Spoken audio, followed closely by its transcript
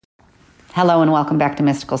Hello and welcome back to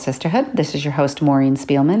Mystical Sisterhood. This is your host, Maureen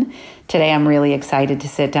Spielman. Today I'm really excited to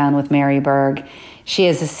sit down with Mary Burg. She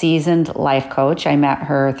is a seasoned life coach. I met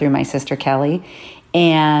her through my sister Kelly,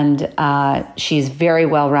 and she's very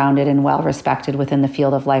well-rounded and well-respected within the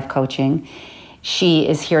field of life coaching. She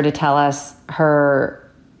is here to tell us her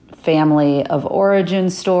family of origin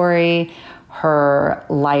story, her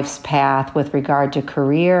life's path with regard to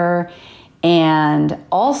career. And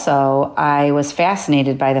also, I was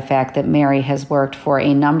fascinated by the fact that Mary has worked for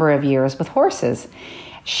a number of years with horses.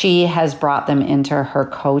 She has brought them into her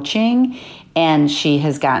coaching, and she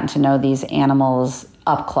has gotten to know these animals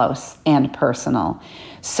up close and personal.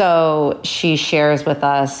 So she shares with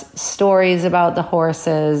us stories about the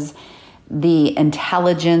horses, the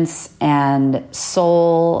intelligence and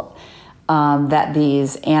soul that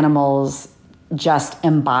these animals just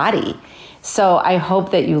embody. So I hope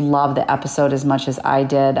that you love the episode as much as I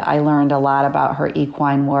did. I learned a lot about her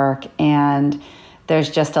equine work, and there's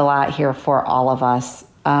just a lot here for all of us.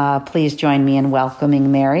 Please join me in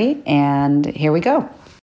welcoming Mary, and here we go.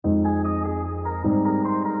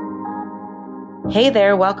 Hey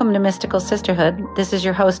there, welcome to Mystical Sisterhood. This is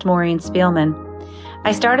your host, Maureen Spielman.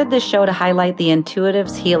 I started this show to highlight the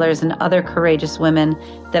intuitives, healers, and other courageous women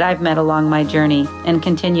that I've met along my journey and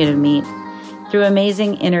continue to meet. Through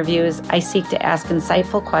amazing interviews, I seek to ask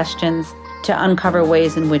insightful questions to uncover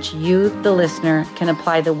ways in which you, the listener, can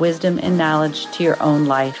apply the wisdom and knowledge to your own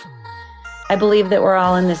life. I believe that we're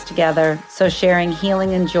all in this together, so sharing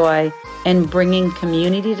healing and joy and bringing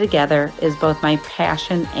community together is both my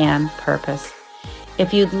passion and purpose.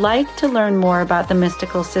 If you'd like to learn more about the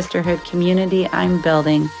Mystical Sisterhood community I'm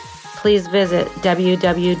building, please visit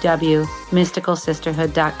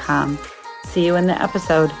www.mysticalsisterhood.com. See you in the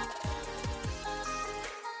episode.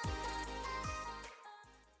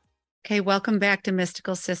 Okay, welcome back to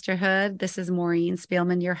Mystical Sisterhood. This is Maureen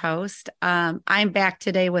Spielman, your host. I'm back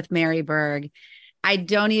today with Mary Burg. I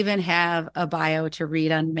don't even have a bio to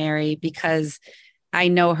read on Mary because I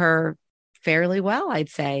know her fairly well, I'd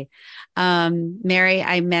say. Mary,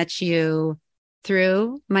 I met you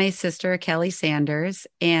through my sister, Kelly Sanders,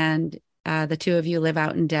 and the two of you live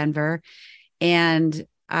out in Denver. And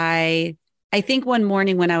I think one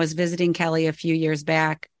morning when I was visiting Kelly a few years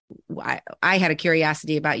back, I had a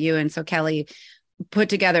curiosity about you. And so Kelly put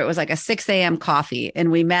together, it was like a 6 a.m. coffee,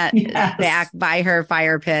 and we met back by her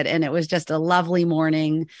fire pit. And it was just a lovely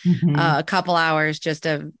morning, a couple hours, just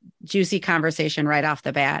a juicy conversation right off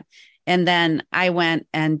the bat. And then I went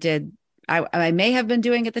and did, I may have been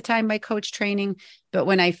doing at the time my coach training, but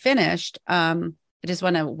when I finished, I just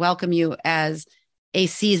want to welcome you as a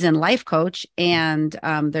seasoned life coach. And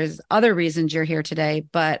there's other reasons you're here today,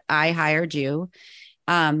 but I hired you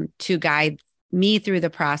to guide me through the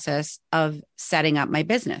process of setting up my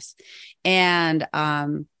business, and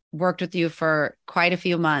worked with you for quite a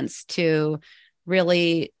few months to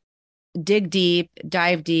really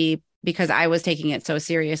dive deep, because I was taking it so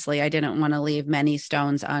seriously. I didn't want to leave many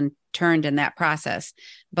stones unturned in that process.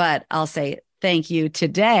 But I'll say thank you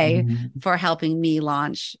today for helping me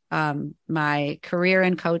launch my career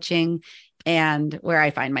in coaching and where I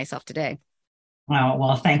find myself today.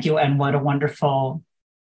 Well, thank you. And what a wonderful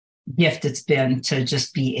gift it's been to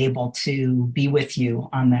just be able to be with you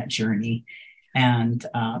on that journey. And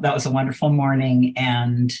that was a wonderful morning.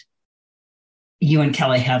 And you and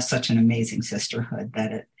Kelly have such an amazing sisterhood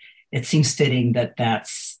that it seems fitting that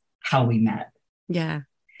that's how we met. Yeah.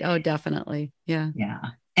 Oh, definitely. Yeah. Yeah.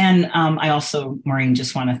 And I also, Maureen,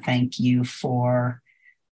 just want to thank you for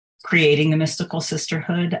creating the Mystical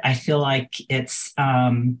Sisterhood. I feel like it's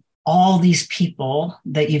all these people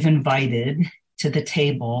that you've invited to the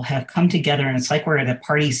table have come together, and it's like we're at a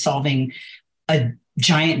party solving a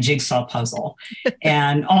giant jigsaw puzzle.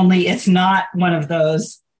 And only it's not one of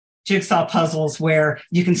those jigsaw puzzles where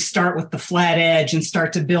you can start with the flat edge and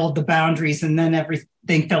start to build the boundaries and then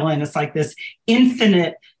everything fill in. It's like this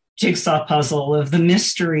infinite jigsaw puzzle of the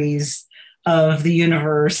mysteries of the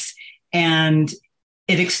universe, and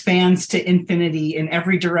it expands to infinity in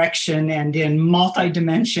every direction and in multi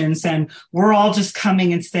dimensions. And we're all just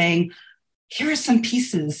coming and saying, here are some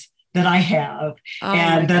pieces that I have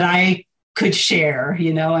and that I could share,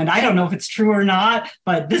 and I don't know if it's true or not,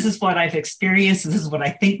 but this is what I've experienced. This is what I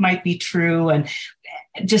think might be true. And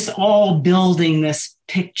just all building this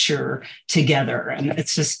picture together. And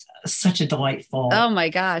it's just such a delightful. Oh my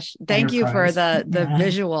gosh. Thank you for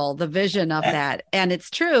the vision of that. And it's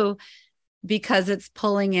true because it's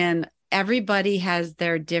pulling in, everybody has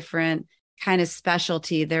their different kind of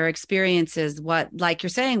specialty, their experiences, what, like you're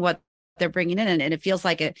saying, what they're bringing in. And it feels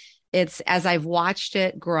like it's as I've watched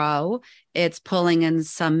it grow, it's pulling in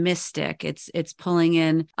some mystic, it's pulling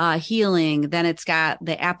in healing, then it's got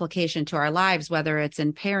the application to our lives, whether it's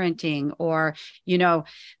in parenting or, you know,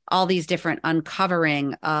 all these different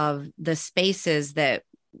uncovering of the spaces that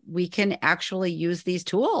we can actually use these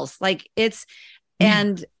tools. Like it's, Yeah.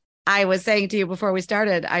 and I was saying to you before we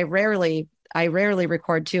started, I rarely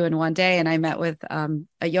record two in one day. And I met with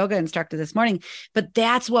a yoga instructor this morning, but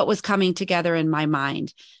that's what was coming together in my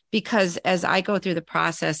mind. Because as I go through the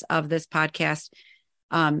process of this podcast,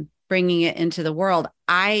 bringing it into the world,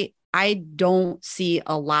 I don't see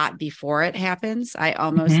a lot before it happens. I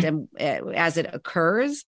almost Mm-hmm. am, as it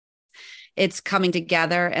occurs, it's coming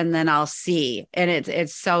together, and then I'll see. And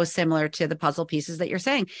it's so similar to the puzzle pieces that you're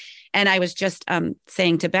saying. And I was just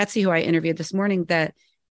saying to Betsy, who I interviewed this morning, that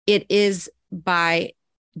it is by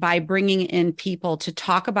bringing in people to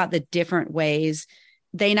talk about the different ways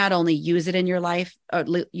they not only use it in your life,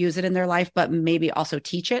 use it in their life, but maybe also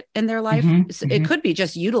teach it in their life. Mm-hmm. So it Mm-hmm. could be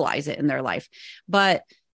just utilize it in their life. But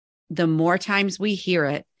the more times we hear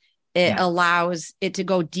it, it Yeah. allows it to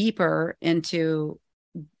go deeper into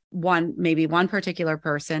maybe one particular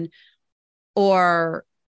person, or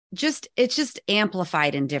just it's just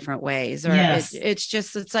amplified in different ways, or Yes.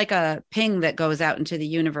 it's like a ping that goes out into the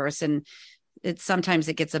universe, and sometimes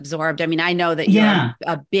it gets absorbed. I mean, I know that you're Yeah.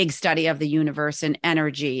 a big study of the universe and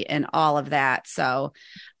energy and all of that. So,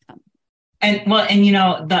 And well, and you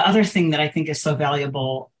know, the other thing that I think is so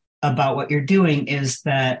valuable about what you're doing is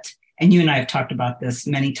that, and you and I have talked about this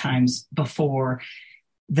many times before,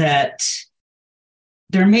 that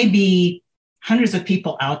there may be hundreds of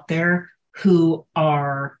people out there who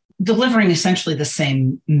are delivering essentially the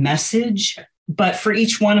same message, but for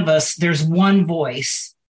each one of us, there's one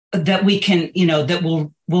voice that we can, you know, that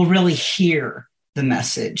will really hear the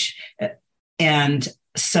message. And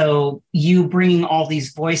so you bringing all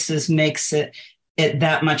these voices makes it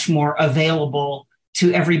that much more available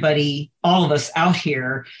to everybody, all of us out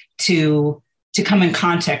here, to come in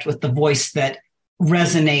contact with the voice that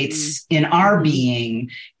resonates in our mm-hmm.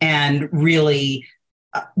 being and really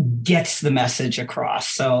gets the message across.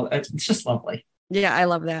 So it's just lovely. Yeah, I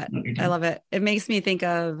love that. I love it. It makes me think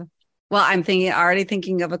of, well, already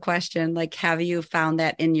thinking of a question like, have you found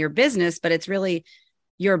that in your business? But it's really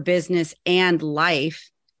your business and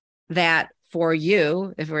life that for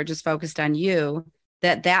you, if we're just focused on you,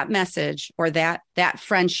 that message or that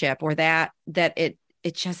friendship or that it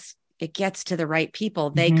gets to the right people.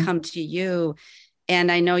 They Mm-hmm. come to you.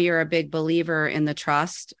 And I know you're a big believer in the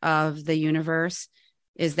trust of the universe.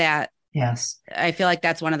 Is that, Yes, I feel like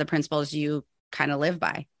that's one of the principles you kind of live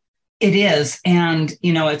by. it is. And,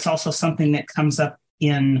 you know, it's also something that comes up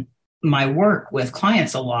in my work with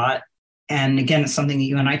clients a lot. And again, it's something that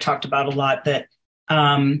you and I talked about a lot, that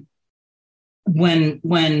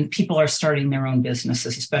when people are starting their own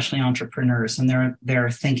businesses, especially entrepreneurs, and they're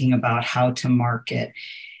thinking about how to market.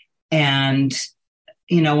 And,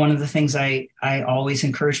 you know, one of the things I always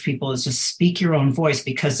encourage people is just speak your own voice,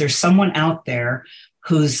 because there's someone out there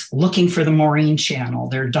who's looking for the Maureen channel.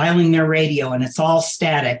 They're dialing their radio and it's all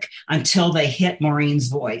static until they hit Maureen's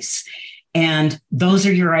voice. And those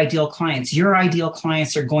are your ideal clients. Your ideal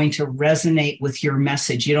clients are going to resonate with your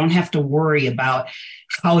message. You don't have to worry about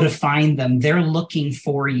how to find them. They're looking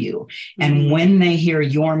for you. And Mm-hmm. when they hear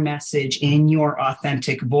your message in your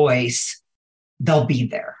authentic voice, they'll be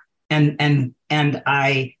there. And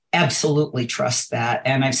I absolutely trust that.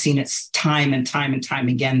 And I've seen it time and time and time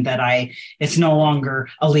again that it's no longer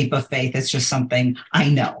a leap of faith. It's just something I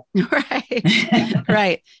know. Right.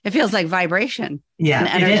 Right. It feels like vibration, Yeah,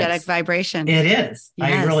 an energetic vibration. It is. Yes.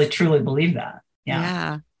 I really, truly believe that.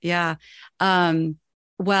 Yeah. Yeah.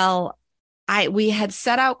 Well, we had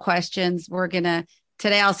set out questions. Today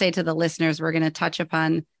I'll say to the listeners, we're going to touch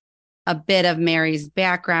upon a bit of Mary's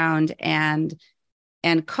background and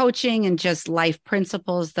coaching and just life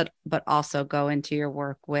principles but also go into your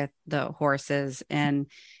work with the horses and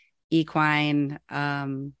equine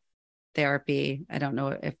therapy. I don't know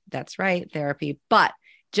if that's right, therapy, but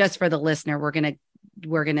just for the listener, we're going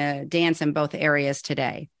to dance in both areas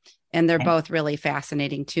today. And they're both really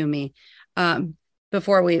fascinating to me. When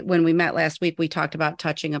we met last week, we talked about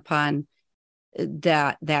touching upon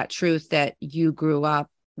that truth that you grew up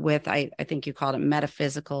with. I think you called it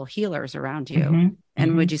metaphysical healers around you. Mm-hmm.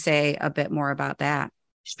 And Mm-hmm. would you say a bit more about that?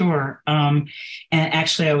 Sure. And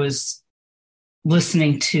actually, I was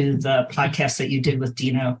listening to the podcast that you did with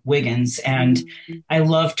Dina Wiggins, and Mm-hmm. I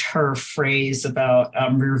loved her phrase about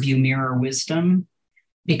rear view mirror wisdom,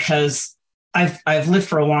 because I've lived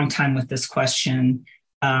for a long time with this question.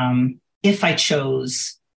 If I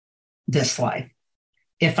chose this life,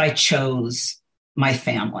 if I chose my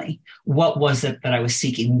family. What was it that I was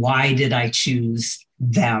seeking? Why did I choose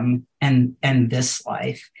them and this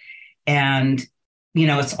life? And,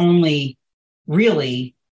 it's only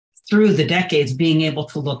really through the decades being able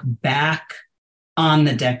to look back on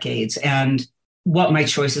the decades and what my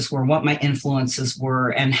choices were, what my influences were,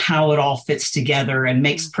 and how it all fits together and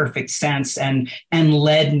makes perfect sense and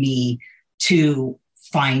led me to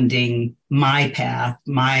finding my path,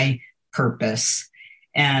 my purpose.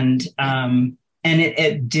 And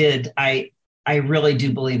it did. I really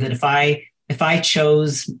do believe that if I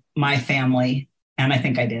chose my family, and I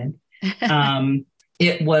think I did,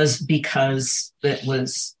 it was because it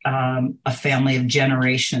was a family of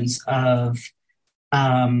generations of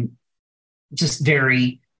just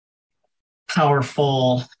very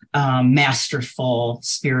powerful, masterful,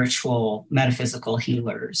 spiritual, metaphysical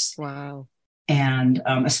healers. Wow. And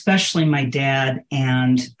especially my dad,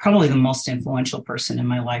 and probably the most influential person in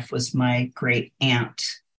my life was my great aunt,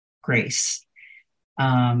 Grace.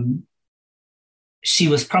 She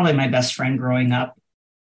was probably my best friend growing up.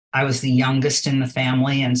 I was the youngest in the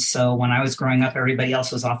family. And so when I was growing up, everybody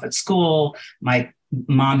else was off at school. My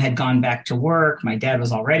mom had gone back to work. My dad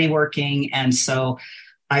was already working. And so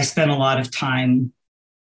I spent a lot of time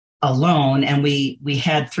alone, and we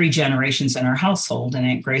had three generations in our household, and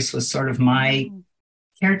Aunt Grace was sort of my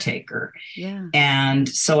caretaker. Yeah. And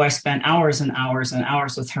so I spent hours and hours and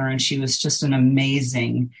hours with her, and she was just an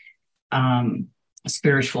amazing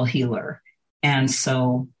spiritual healer. And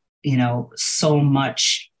so, so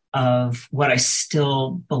much of what I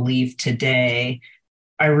still believe today,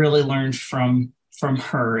 I really learned from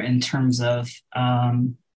her in terms of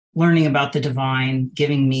learning about the divine,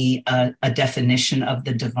 giving me a definition of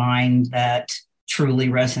the divine that truly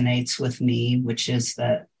resonates with me, which is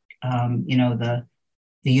that,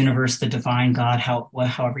 the universe, the divine, God,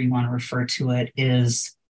 however you want to refer to it,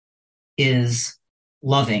 is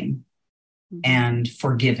loving and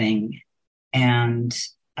forgiving and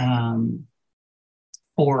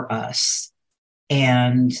for us.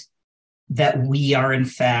 And that we are, in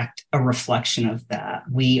fact, a reflection of that.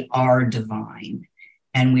 We are divine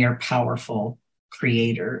and we are powerful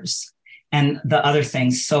creators. And the other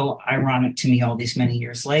thing, so ironic to me all these many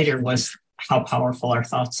years later, was how powerful our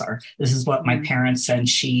thoughts are. This is what my parents and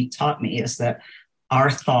she taught me, is that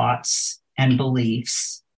our thoughts and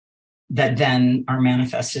beliefs that then are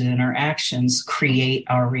manifested in our actions create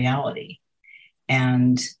our reality.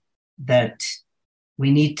 And that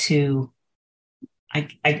we need to,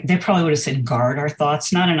 they probably would have said guard our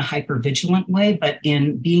thoughts, not in a hypervigilant way, but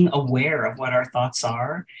in being aware of what our thoughts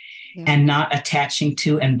are and not attaching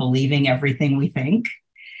to and believing everything we think.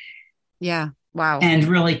 Yeah. Wow. And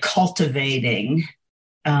really cultivating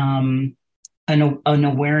an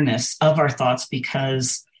awareness of our thoughts,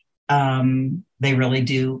 because they really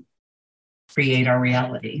do create our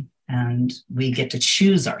reality, and we get to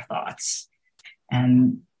choose our thoughts.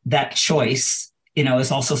 And that choice,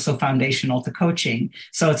 is also so foundational to coaching.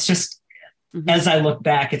 So it's just, as I look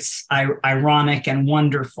back, it's ironic and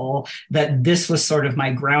wonderful that this was sort of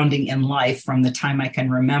my grounding in life from the time I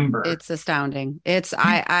can remember. It's astounding.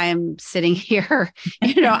 I'm sitting here,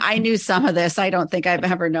 I knew some of this. I don't think I've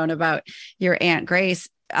ever known about your Aunt Grace.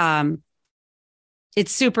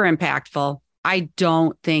 It's super impactful. I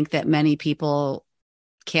don't think that many people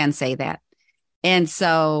can say that. And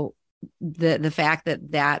so the fact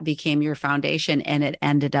that became your foundation and it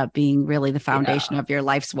ended up being really the foundation of your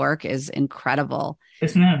life's work is incredible.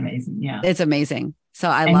 Isn't that amazing? Yeah. It's amazing. So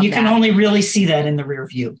I and love you that. Can only really see that in the rear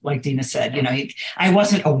view. Like Dina said, I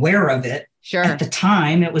wasn't aware of it at the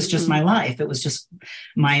time. It was just my life. It was just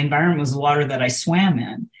my environment was the water that I swam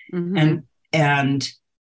in. And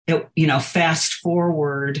it, fast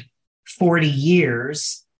forward 40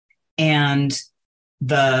 years and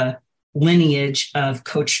the lineage of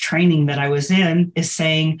coach training that I was in is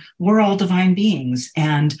saying we're all divine beings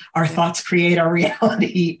and our thoughts create our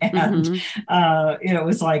reality. And it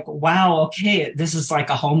was like, wow, okay, this is like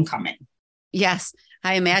a homecoming. Yes,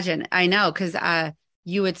 I imagine. I know, because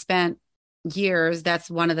you had spent years. That's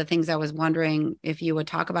one of the things I was wondering if you would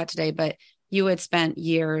talk about today, but you had spent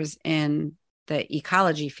years in the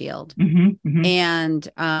ecology field. And,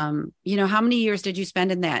 how many years did you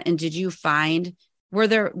spend in that? And did you find, were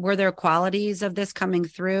there qualities of this coming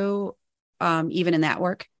through, even in that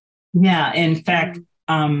work? Yeah. In fact,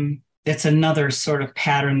 it's another sort of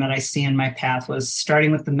pattern that I see in my path, was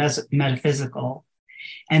starting with the metaphysical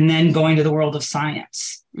and then going to the world of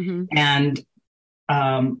science. And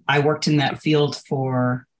I worked in that field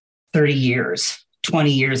for 30 years, 20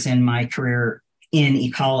 years in my career in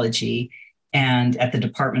ecology and at the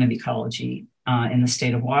Department of Ecology in the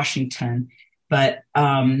state of Washington. But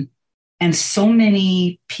And so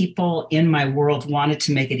many people in my world wanted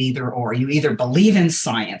to make it either or. You either believe in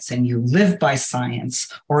science and you live by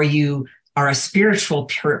science, or you are a spiritual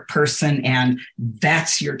person and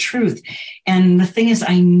that's your truth. And the thing is,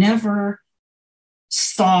 I never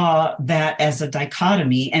saw that as a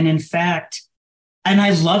dichotomy. And in fact, and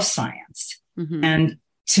I love science. Mm-hmm. And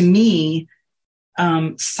to me,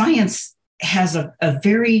 science has a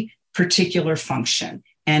very particular function.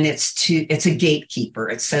 And it's a gatekeeper.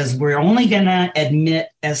 It says we're only going to admit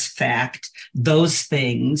as fact those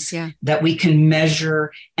things that we can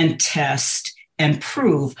measure and test and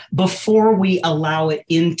prove before we allow it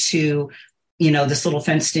into, this little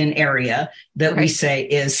fenced in area that we say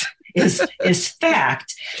is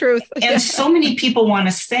fact. Truth. And so many people want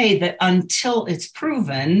to say that until it's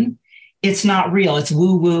proven, it's not real. It's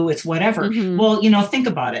woo woo. It's whatever. Mm-hmm. Well, think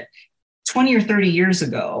about it. 20 or 30 years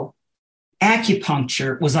ago,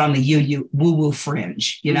 acupuncture was on the woo-woo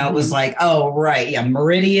fringe. Mm-hmm. It was like, oh, right. Yeah.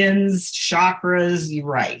 Meridians, chakras. You're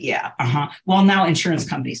right. Yeah. Uh-huh. Well, now insurance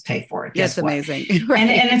companies pay for it. That's amazing. Right.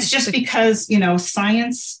 And it's just because,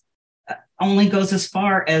 science only goes as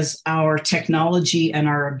far as our technology and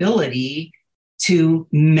our ability to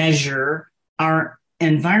measure our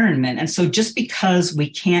environment. And so just because we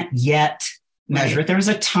can't yet measure it, there was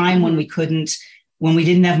a time when we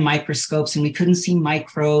didn't have microscopes and we couldn't see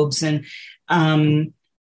microbes and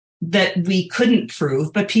that we couldn't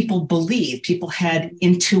prove, but people believed, people had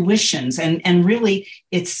intuitions, and really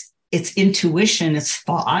it's intuition, it's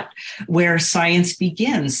thought where science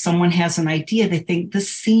begins. Someone has an idea, they think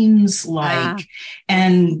this seems like,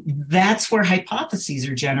 and that's where hypotheses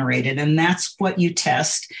are generated, and that's what you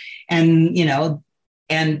test. And,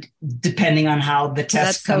 and depending on how the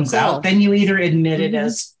test comes out, then you either admit it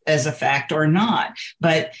as a fact or not.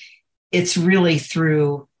 But it's really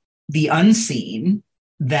through the unseen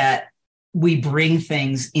that we bring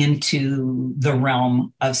things into the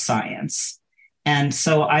realm of science. And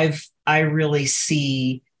so I really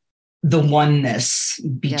see the oneness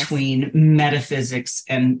between metaphysics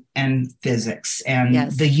and physics and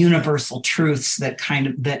the universal truths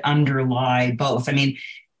that underlie both. I mean,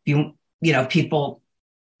 people,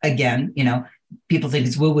 again, people think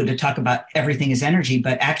it's woo-woo to talk about everything is energy,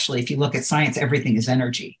 but actually, if you look at science, everything is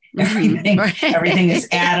energy. Everything is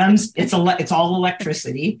atoms. It's all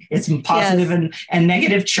electricity. It's positive and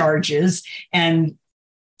negative charges. And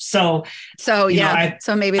so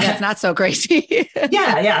maybe that's not so crazy.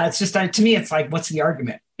 Yeah. It's just, to me, it's like, what's the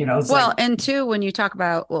argument? And two, when you talk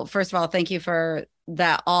about, first of all, thank you for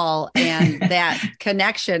that all and that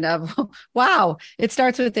connection of, wow, it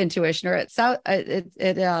starts with intuition, or it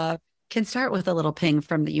can start with a little ping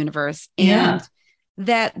from the universe. And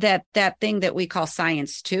that thing that we call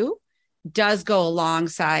science too does go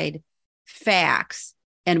alongside facts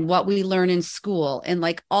and what we learn in school, and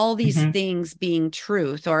like all these things being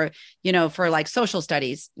truth, or, for like social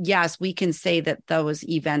studies, yes, we can say that those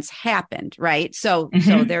events happened, right? So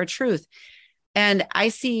they're truth. And I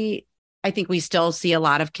think we still see a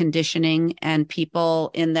lot of conditioning and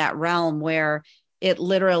people in that realm where it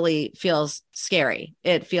literally feels scary.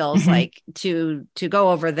 It feels like to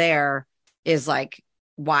go over there is like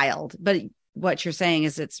wild, but what you're saying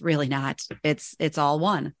is it's really not. It's all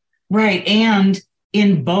one. Right. And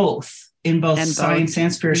in both science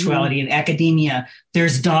and spirituality and academia,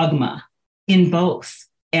 there's dogma in both.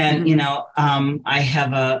 And, I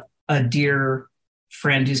have a dear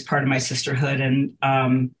friend who's part of my sisterhood,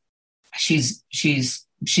 and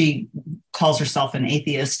she calls herself an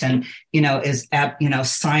atheist, and,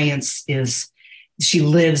 science is, she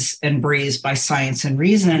lives and breathes by science and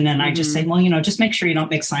reason. And I just say, well, just make sure you don't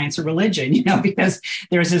make science a religion, because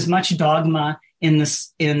there's as much dogma in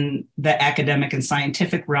the academic and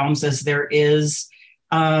scientific realms as there is,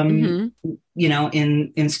 in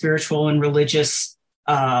spiritual and religious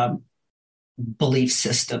belief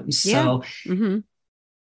systems. Yeah. So,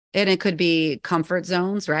 and it could be comfort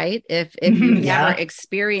zones, right? If you've never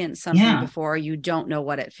experienced something before, you don't know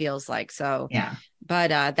what it feels like. So, but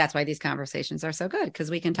that's why these conversations are so good, because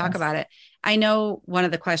we can talk about it. I know one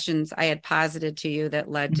of the questions I had posited to you that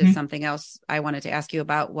led to something else I wanted to ask you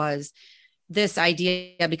about was this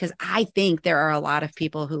idea, because I think there are a lot of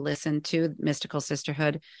people who listen to Mystical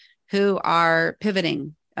Sisterhood who are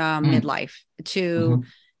pivoting midlife to,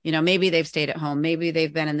 maybe they've stayed at home. Maybe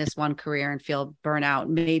they've been in this one career and feel burnout.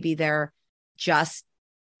 Maybe they're just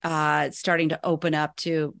starting to open up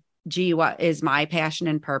to, gee, what is my passion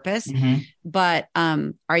and purpose? But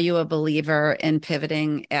are you a believer in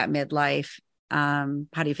pivoting at midlife? How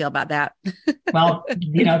do you feel about that? Well,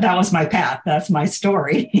 that was my path. That's my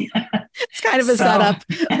story. It's kind of a setup.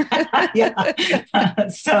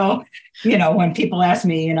 when people ask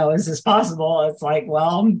me, is this possible? It's like,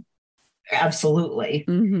 well, absolutely.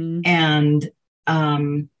 Mm-hmm. And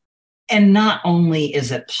um, and not only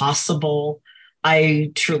is it possible,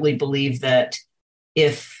 I truly believe that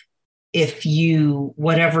if you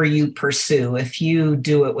whatever you pursue, if you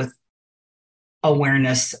do it with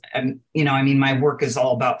awareness, and my work is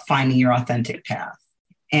all about finding your authentic path,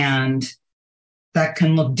 and that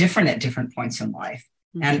can look different at different points in life.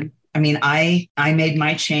 Mm-hmm. And I made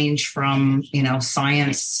my change from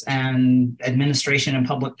science and administration and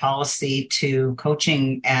public policy to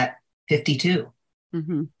coaching at 52.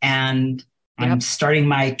 Mm-hmm. And I'm starting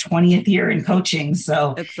my 20th year in coaching.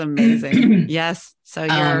 So it's amazing. Yes. So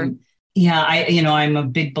you're I'm a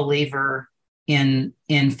big believer in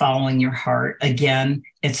following your heart. Again,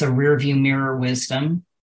 it's a rear view mirror wisdom.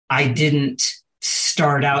 I didn't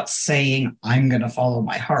start out saying I'm going to follow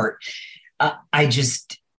my heart. I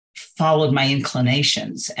just followed my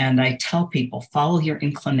inclinations. And I tell people, follow your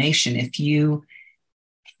inclination. If you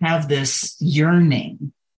have this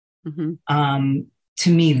yearning, mm-hmm. To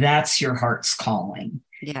me, that's your heart's calling.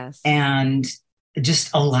 Yes. And just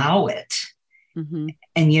allow it. Mm-hmm.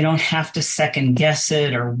 And you don't have to second guess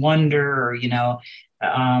it or wonder or,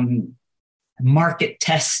 market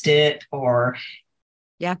test it or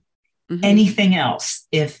mm-hmm. anything else.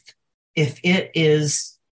 If it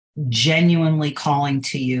is genuinely calling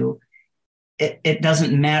to you, it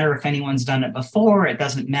doesn't matter if anyone's done it before. It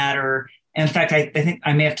doesn't matter. In fact, I think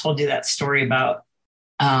I may have told you that story about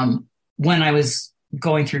when I was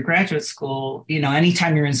going through graduate school.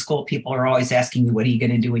 Anytime you're in school, people are always asking you, what are you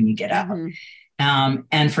going to do when you get out? Mm-hmm.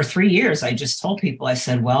 And for 3 years, I just told people, I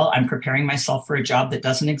said, well, I'm preparing myself for a job that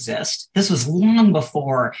doesn't exist. This was long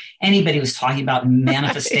before anybody was talking about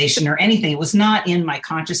manifestation or anything. It was not in my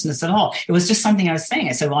consciousness at all. It was just something I was saying.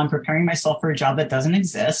 I said, well, I'm preparing myself for a job that doesn't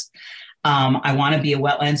exist. I want to be a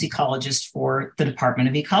wetlands ecologist for the Department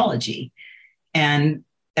of Ecology. And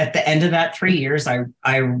at the end of that 3 years,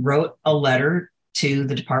 I wrote a letter to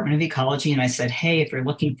the Department of Ecology. And I said, hey, if you're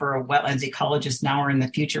looking for a wetlands ecologist now or in the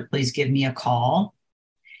future, please give me a call.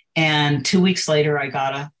 And 2 weeks later, I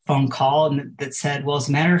got a phone call that said, well, as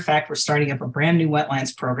a matter of fact, we're starting up a brand new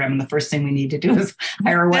wetlands program. And the first thing we need to do is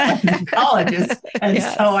hire a wetlands ecologist. And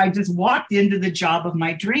yes. So I just walked into the job of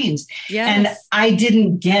my dreams. Yes. And I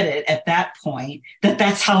didn't get it at that point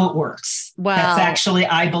that's how it works. Wow. That's actually,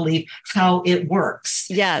 I believe, how it works.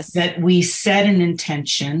 Yes. That we set an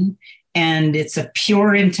intention and it's a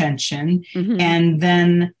pure intention. Mm-hmm. And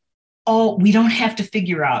then we don't have to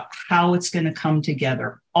figure out how it's going to come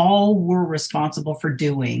together. All we're responsible for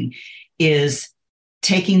doing is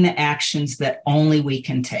taking the actions that only we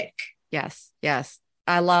can take. Yes. Yes.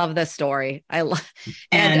 I love this story.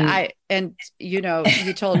 And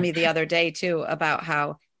you told me the other day too, about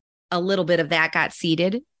how a little bit of that got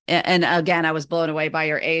seeded. And again, I was blown away by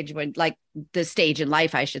your age when, like, the stage in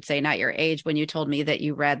life, I should say, not your age, when you told me that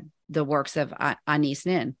you read the works of Anais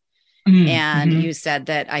Nin. Mm-hmm. And you said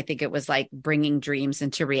that, I think it was like bringing dreams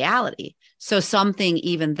into reality. So something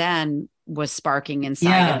even then was sparking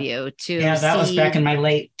inside of you to that was back in my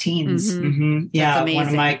late teens. Mm-hmm. Mm-hmm. Yeah. One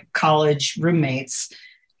of my college roommates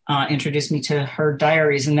introduced me to her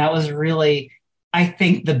diaries. And that was really, I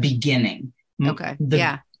think, the beginning. Okay.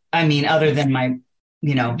 Other than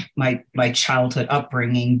my childhood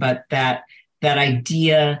upbringing, but that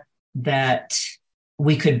idea that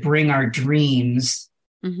we could bring our dreams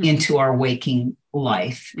mm-hmm. into our waking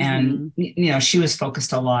life. Mm-hmm. And, she was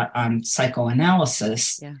focused a lot on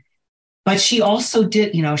psychoanalysis, but she also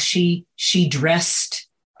did, she dressed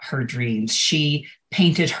her dreams. She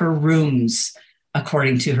painted her rooms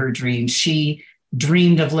according to her dreams. She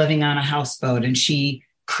dreamed of living on a houseboat, and she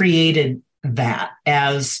created that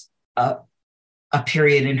as a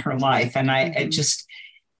period in her life. And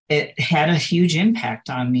it had a huge impact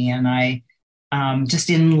on me. And I, just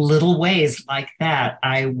in little ways like that,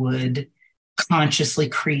 I would consciously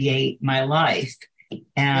create my life.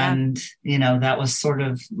 And, that was sort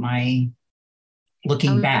of my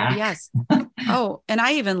looking back. Yes. And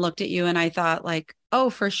I even looked at you and I thought, like, oh,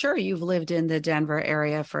 for sure, you've lived in the Denver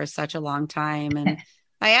area for such a long time. And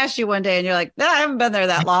I asked you one day and you're like, no, I haven't been there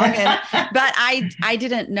that long. But I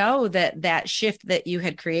didn't know that shift that you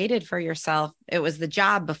had created for yourself, it was the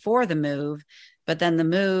job before the move, but then the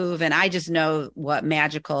move. And I just know what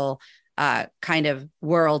magical kind of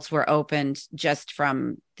worlds were opened just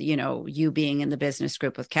from, you being in the business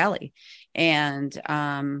group with Kelly. And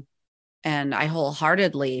I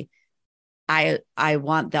wholeheartedly, I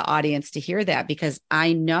want the audience to hear that, because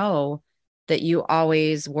I know that you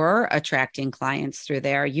always were attracting clients through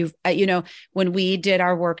there. You've, when we did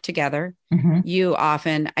our work together, Mm-hmm. you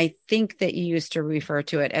often, I think that you used to refer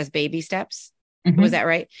to it as baby steps. Was Mm-hmm. that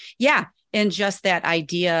right? Yeah. And just that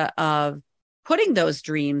idea of putting those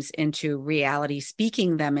dreams into reality,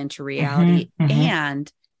 speaking them into reality, Mm-hmm. Mm-hmm.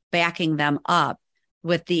 and backing them up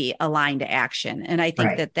with the aligned action. And I think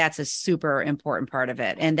Right. that that's a super important part of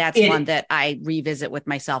it. And that's one It that I revisit with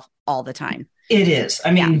myself all the time. it is.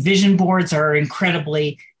 I Yeah. mean, vision boards are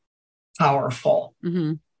incredibly powerful.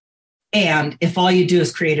 Mm-hmm. And if all you do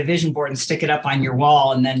is create a vision board and stick it up on your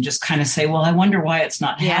wall and then just kind of say, well, I wonder why it's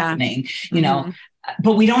not Yeah. happening, Mm-hmm.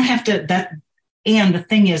 but we don't have to that. And the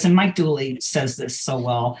thing is, and Mike Dooley says this so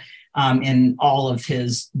well in all of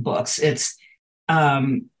his books, we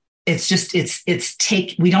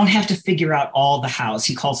don't have to figure out all the hows.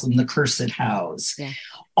 He calls them the cursed hows. Yeah.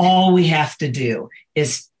 All we have to do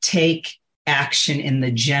is take action in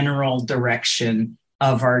the general direction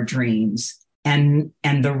of our dreams, and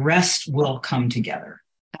the rest will come together.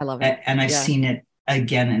 I love it. And I've seen it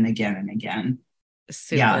again and again and again.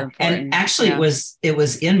 Super important. And actually it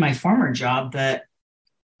was in my former job that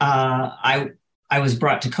I was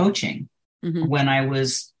brought to coaching when I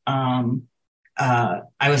was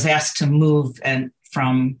asked to move and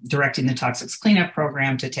from directing the toxics cleanup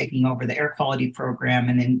program to taking over the air quality program,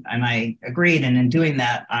 and I agreed. And in doing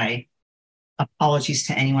that, apologies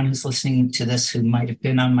to anyone who's listening to this who might have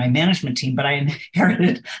been on my management team, but I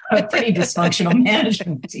inherited a pretty dysfunctional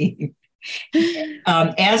management team,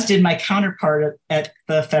 as did my counterpart at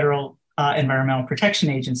the Federal Environmental Protection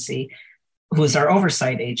Agency, who is our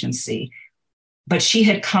oversight agency. But she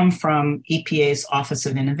had come from EPA's Office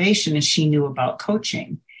of Innovation, and she knew about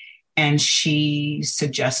coaching. And she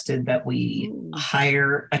suggested that we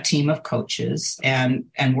hire a team of coaches and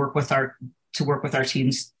work with our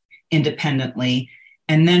teams independently,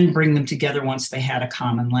 and then bring them together once they had a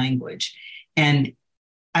common language. And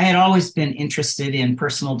I had always been interested in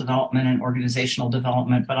personal development and organizational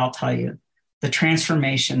development, but I'll tell you, the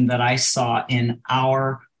transformation that I saw in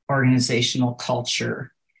our organizational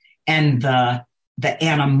culture and the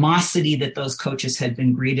animosity that those coaches had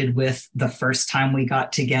been greeted with the first time we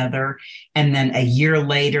got together, and then a year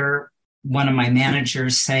later, one of my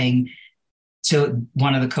managers saying to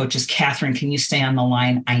one of the coaches, Catherine, can you stay on the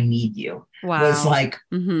line? I need you. Wow. Was like,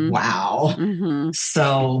 wow.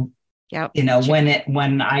 So,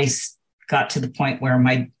 when I got to the point where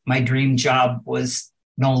my dream job was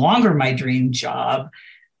no longer my dream job,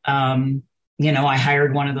 I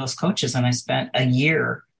hired one of those coaches, and I spent a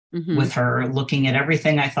year with her looking at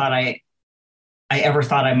everything I thought I ever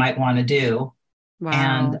thought I might want to do.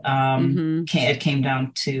 Wow. And it came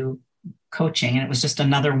down to coaching, and it was just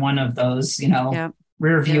another one of those,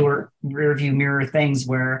 rear view mirror things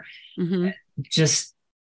where just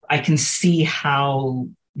I can see how,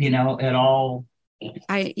 it all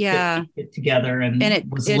fit together and it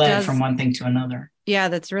was led from one thing to another. Yeah,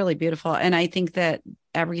 that's really beautiful. And I think that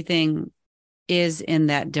everything is in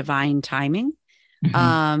that divine timing.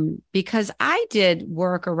 Because I did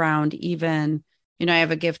work around even, I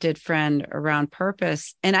have a gifted friend around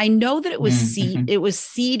purpose, and I know that it was it was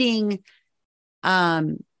seeding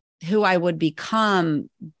who I would become,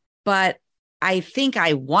 but I think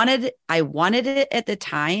I wanted it at the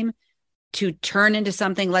time to turn into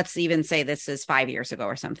something. Let's even say this is 5 years ago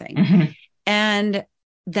or something. And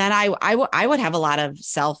then I would have a lot of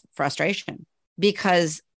self frustration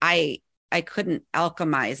because I couldn't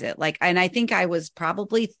alchemize it. And I think I was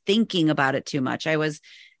probably thinking about it too much. I was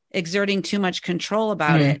exerting too much control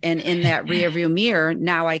about it. And in that rear view mirror,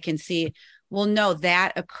 now I can see, well, no,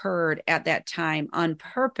 that occurred at that time on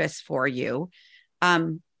purpose for you.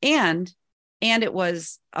 And it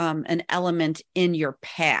was an element in your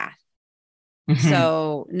path.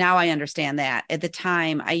 So now I understand that. At the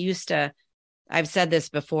time, I've said this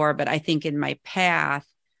before, but I think in my path,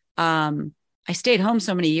 I stayed home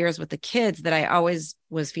so many years with the kids that I always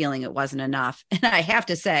was feeling it wasn't enough. And I have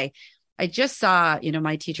to say, I just saw,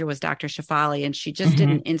 my teacher was Dr. Shafali, and she just did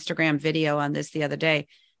an Instagram video on this the other day.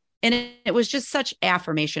 And it was just such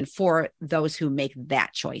affirmation for those who make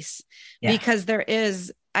that choice, because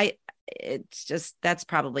that's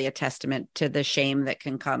probably a testament to the shame that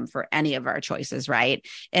can come for any of our choices. Right.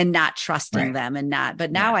 And not trusting them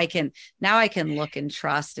now I can look and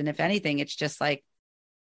trust. And if anything, it's just like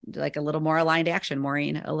a little more aligned action,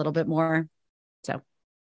 Maureen, a little bit more. So.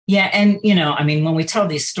 Yeah. And, when we tell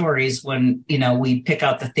these stories, when, we pick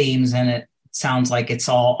out the themes, and it sounds like it's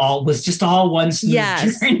all was just all one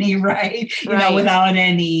smooth journey, right? Without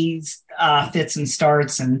any fits and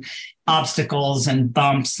starts and obstacles and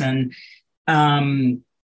bumps and, and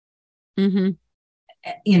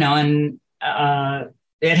uh,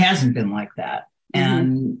 it hasn't been like that.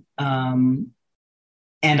 Mm-hmm.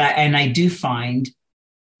 And I do find,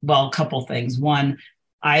 well, a couple things. One,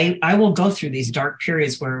 I will go through these dark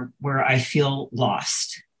periods where I feel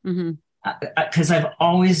lost, Mm-hmm. because I've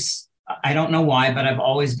always, I don't know why, but I've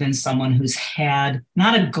always been someone who's had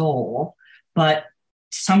not a goal, but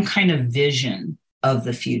some kind of vision of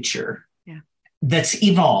the future Yeah. that's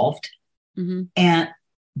evolved. Mm-hmm. And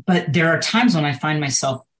but there are times when I find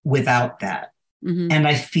myself without that, Mm-hmm. and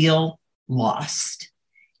I feel lost.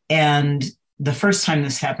 And the first time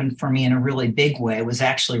this happened for me in a really big way was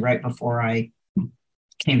actually right before I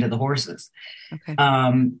came to the horses. Okay.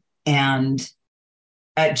 And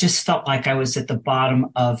it just felt like I was at the bottom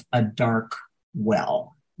of a dark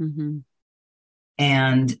well. Mm-hmm.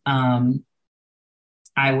 And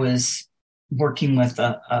I was working with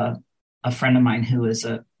a friend of mine who is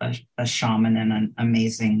a shaman and an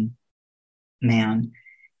amazing man.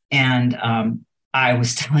 And I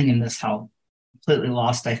was telling him this, how completely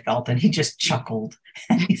lost I felt. And he just chuckled.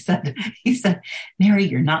 And he said, Mary,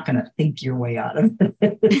 you're not going to think your way out of this.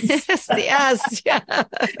 Yes, yes, yeah.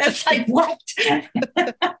 It's like, what?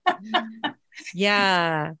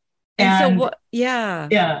 Yeah. And so And what, yeah.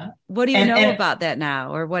 yeah. What do you know And about that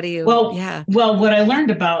now? Or what do you, well, yeah. well, what I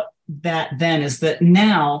learned about that then is that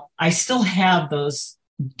now I still have those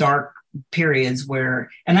dark periods where,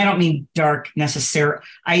 and I don't mean dark necessarily.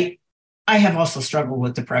 I have also struggled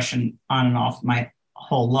with depression on and off my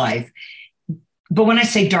whole life. But when I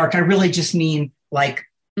say dark, I really just mean like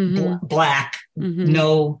Mm-hmm. black, Mm-hmm.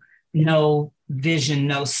 no vision,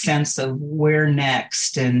 no sense of where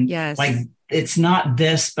next. And like, Yes. it's not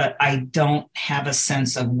this, but I don't have a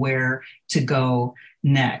sense of where to go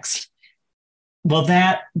next. Well,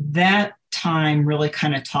 that time really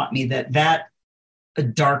kind of taught me that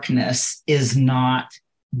darkness is not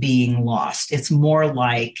being lost. It's more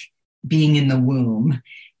like being in the womb.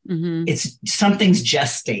 Mm-hmm. It's something's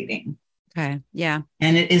gestating Okay. Yeah.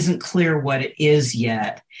 and it isn't clear what it is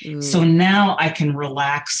yet. So Ooh. now I can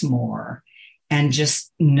relax more and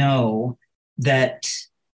just know that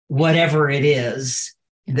whatever it is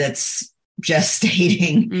that's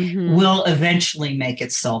gestating Mm-hmm. will eventually make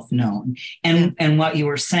itself known. Yeah. And what you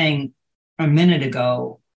were saying a minute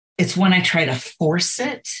ago, it's when I try to force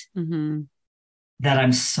it Mm-hmm. that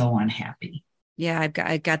I'm so unhappy. Yeah.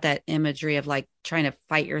 I got that imagery of like trying to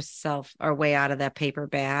fight yourself or way out of that paper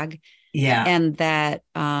bag. Yeah. And that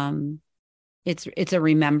it's a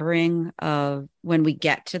remembering of when we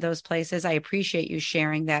get to those places. I appreciate you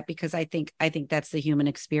sharing that because I think that's the human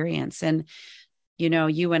experience. And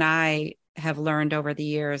you and I have learned over the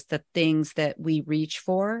years the things that we reach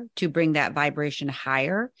for to bring that vibration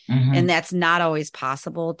higher. And Mm-hmm. that's not always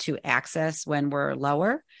possible to access when we're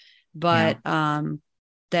lower. Yeah. But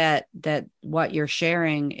that what you're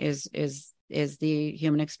sharing is the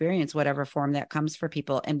human experience, whatever form that comes for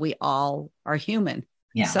people. And we all are human.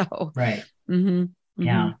 Yeah. So Right. mm-hmm, mm-hmm,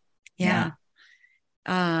 Yeah. yeah.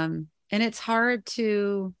 Yeah. And it's hard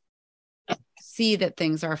to see that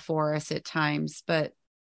things are for us at times, but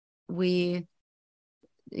we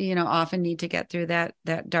often need to get through that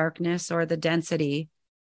darkness or the density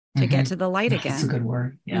to get Mm-hmm. to the light That's a again. good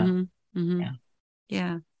word. Yeah. Mm-hmm, mm-hmm, Yeah.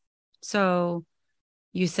 yeah. So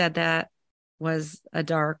you said that was a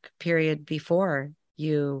dark period before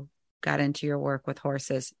you got into your work with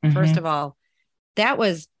horses. First Mm-hmm. of all, that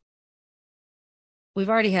was we've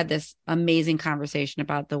already had this amazing conversation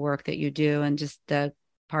about the work that you do and just the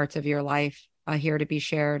parts of your life here to be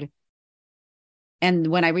shared. And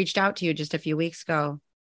when I reached out to you just a few weeks ago,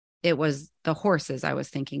 it was the horses I was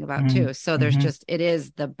thinking about too. So there's Mm-hmm. it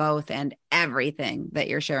is the both and everything that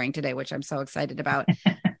you're sharing today, which I'm so excited about.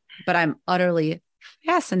 But I'm utterly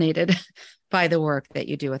fascinated by the work that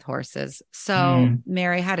you do with horses. So, Mm.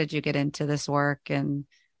 Mary, how did you get into this work and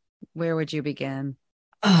where would you begin?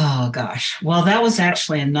 Oh gosh. Well, that was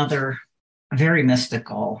actually another very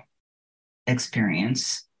mystical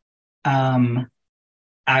experience. Um,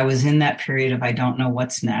 I was in that period of I don't know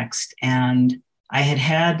what's next, and I had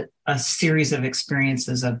had a series of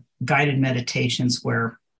experiences of guided meditations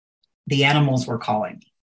where the animals were calling me.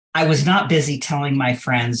 I was not busy telling my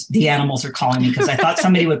friends the animals are calling me because I thought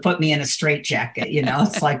somebody would put me in a straitjacket.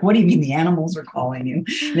 It's like, what do you mean the animals are calling you?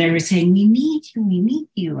 And they were saying, we need you, we need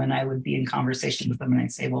you. And I would be in conversation with them and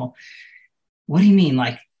I'd say, well, what do you mean?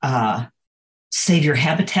 Like, save your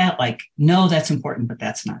habitat? Like, no, that's important, but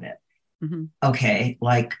that's not it. Mm-hmm. Okay.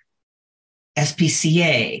 Like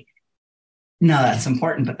SPCA. No, that's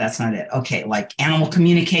important, but that's not it. Okay. Like animal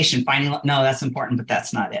communication, finding, no, that's important, but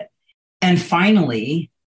that's not it. And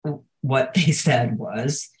finally, what they said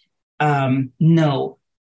was, no,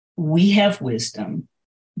 we have wisdom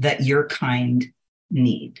that your kind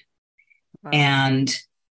need. Wow. And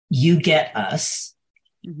you get us.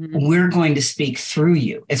 Mm-hmm. We're going to speak through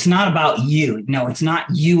you. It's not about you. No, it's not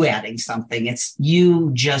you adding something. It's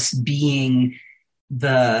you just being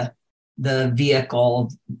the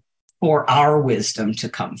vehicle for our wisdom to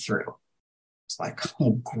come through. It's like,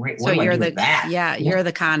 oh, great. So What do I you're do with that? you're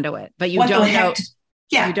the conduit, but you What the don't know, heck?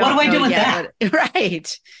 Yeah. you What do don't I know do with yet that? what,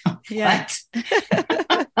 right. Yeah.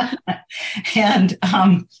 What? And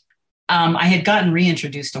I had gotten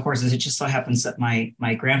reintroduced to horses. It just so happens that my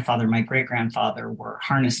grandfather, my great grandfather were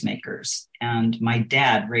harness makers, and my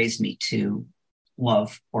dad raised me to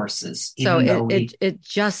love horses, So even though it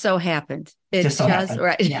just so happened. It just so just happened.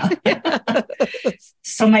 right. Yeah.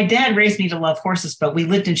 So my dad raised me to love horses, but we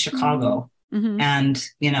lived in Chicago, Mm-hmm. and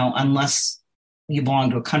unless you belong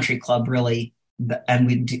to a country club, really, and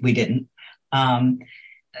we didn't. Um,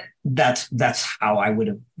 that's how I would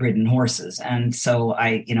have ridden horses. And so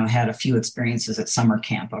I, had a few experiences at summer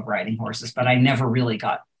camp of riding horses, but I never really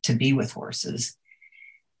got to be with horses.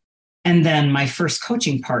 And then my first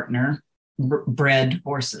coaching partner bred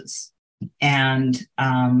horses. And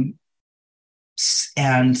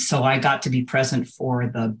so I got to be present for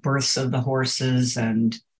the births of the horses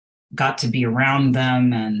and got to be around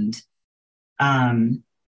them. And,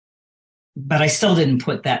 but I still didn't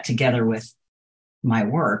put that together with my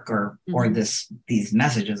work or Mm-hmm. these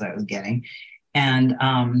messages I was getting.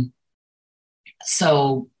 And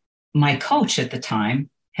so my coach at the time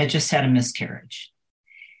had just had a miscarriage.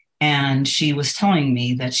 And she was telling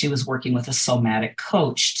me that she was working with a somatic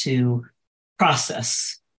coach to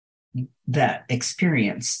process that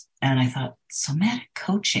experience. And I thought, somatic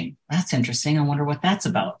coaching, that's interesting. I wonder what that's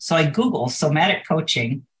about. So I Google somatic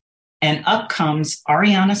coaching, and up comes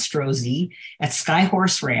Ariana Strozzi at Sky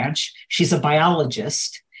Horse Ranch. She's a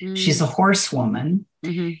biologist. She's a horsewoman.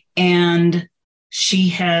 Mm-hmm. And she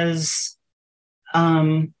has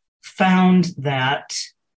found that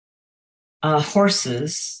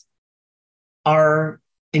horses are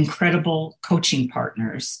incredible coaching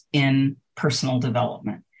partners in personal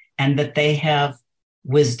development, and that they have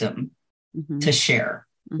wisdom Mm-hmm. to share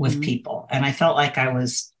with Mm-hmm. people. And I felt like I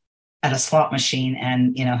was at a slot machine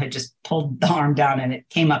and, had just pulled the arm down and it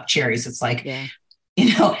came up cherries. It's like,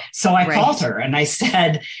 Yeah. So I Right. called her and I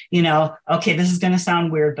said, okay, this is going to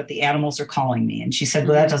sound weird, but the animals are calling me. And she said,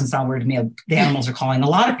 well, that Mm-hmm. doesn't sound weird to me. The animals are calling a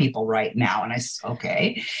lot of people right now. And I said,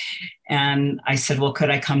 okay. And I said, well, could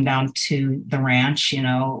I come down to the ranch,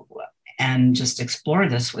 and just explore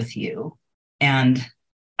this with you? And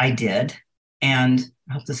I did. And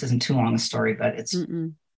I hope this isn't too long a story, but it's,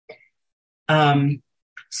 Mm-mm.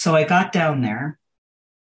 so I got down there,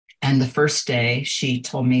 and the first day she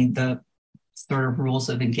told me the sort of rules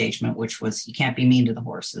of engagement, which was you can't be mean to the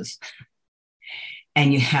horses,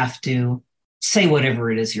 and you have to say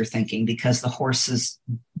whatever it is you're thinking, because the horses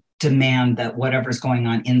demand that whatever's going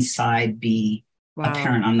on inside be Wow.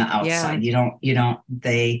 apparent on the Yeah. outside.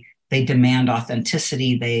 They demand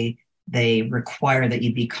authenticity. They require that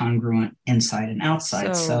you be congruent inside and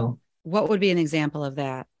outside. So So what would be an example of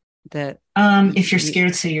that? That if you're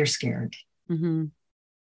scared, say you're scared. mm-hmm.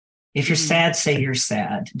 If you're Mm-hmm. sad, say you're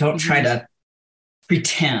sad. Don't try Mm-hmm. to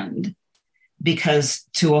pretend, because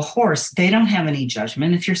to a horse, they don't have any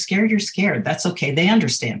judgment. If you're scared, you're scared. That's okay. They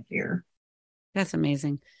understand fear. That's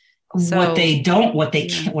amazing. What So they don't,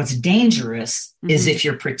 yeah. what's dangerous is Mm-hmm. if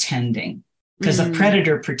you're pretending, because a Mm-hmm.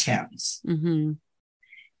 predator pretends. Mm-hmm.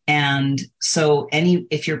 And so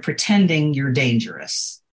if you're pretending, you're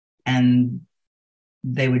dangerous, and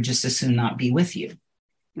they would just as soon not be with you.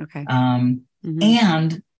 Okay. Mm-hmm.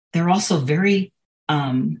 And they're also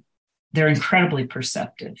they're incredibly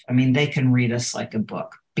perceptive. I mean, they can read us like a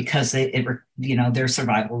book, because their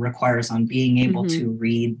survival requires on being able Mm-hmm. to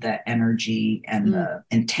read the energy and the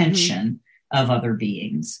intention of other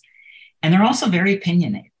beings. And they're also very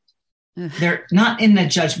opinionated. They're not in a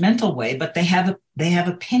judgmental way, but they have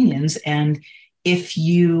opinions. And if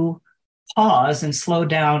you pause and slow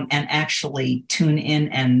down and actually tune in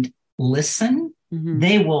and listen, Mm-hmm.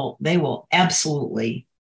 they will absolutely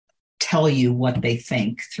tell you what they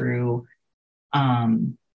think through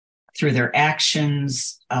their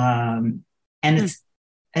actions. And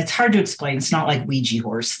it's hard to explain. It's not like Ouija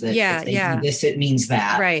horse that if they do this, it means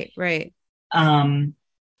that. Right.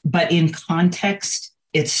 But in context,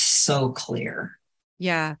 it's so clear.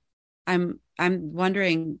 Yeah. I'm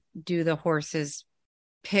wondering, do the horses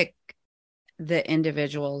pick the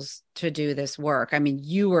individuals to do this work? I mean,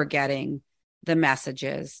 you were getting the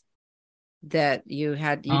messages that you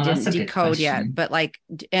didn't decode yet, but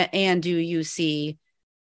and do you see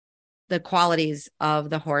the qualities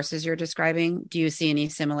of the horses you're describing? Do you see any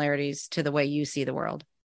similarities to the way you see the world?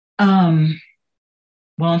 Um,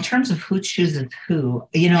 well, in terms of who chooses who,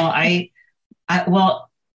 well,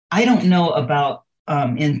 I don't know about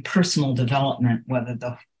in personal development whether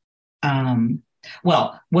um,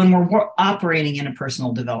 when we're operating in a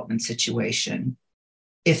personal development situation,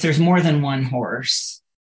 if there's more than one horse,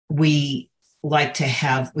 we like to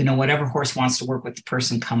have, whatever horse wants to work with the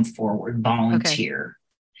person come forward, Okay. volunteer.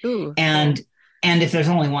 Ooh, And cool. and if there's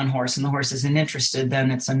only one horse and the horse isn't interested,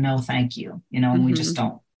 then it's a no, thank you, and we just Mm-hmm.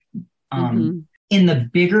 don't. Um, Mm-hmm. in the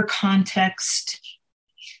bigger context,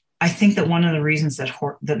 I think that one of the reasons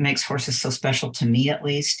that makes horses so special to me, at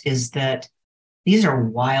least, is that these are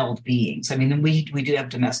wild beings. I mean, we do have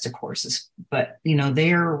domestic horses, but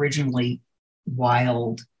they are originally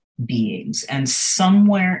wild beings. And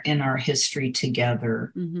somewhere in our history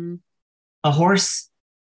together, Mm-hmm. a horse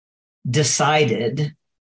decided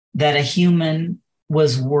that a human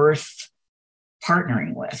was worth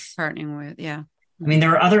partnering with. Partnering with, yeah. I mean, Mm-hmm.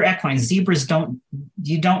 there are other equines. You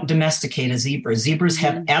don't domesticate a zebra. Zebras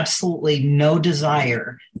have Mm-hmm. absolutely no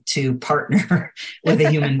desire to partner with a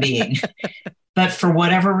human being. But for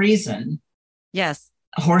whatever reason, Yes.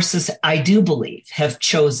 horses, I do believe, have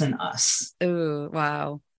chosen us. Ooh,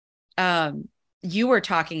 wow. Um, you were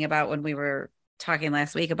talking about when we were talking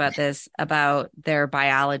last week about this, about their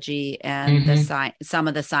biology and the Mm-hmm, science, some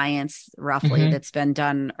of the science roughly mm-hmm, that's been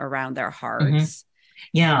done around their mm-hmm. hearts.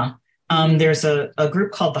 Yeah. Mm-hmm. There's a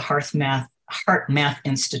group called the Heart Math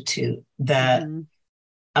Institute that,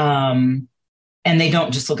 Mm-hmm. um, and they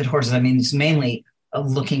don't just look at horses. I mean, it's mainly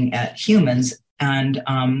looking at humans, and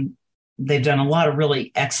they've done a lot of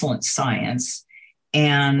really excellent science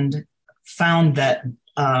and found that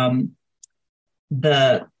um,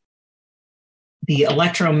 the the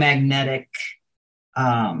electromagnetic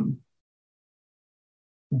um,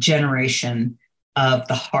 generation of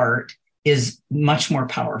the heart is much more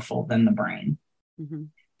powerful than the brain. Mm-hmm.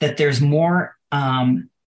 That there's more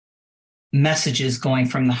messages going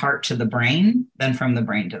from the heart to the brain than from the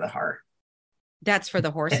brain to the heart. That's for the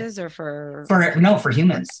It, horses or for for no, for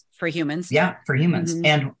humans. for humans? Yeah, for humans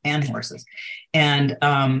Mm-hmm. and horses. And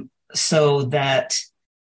so that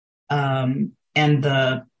and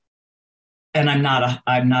the and I'm not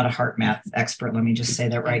a heart math expert, let me just say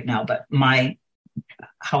that Yeah. right now, but my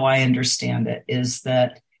how I understand it is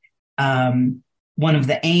that one of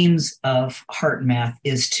the aims of heart math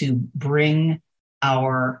is to bring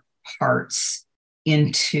our hearts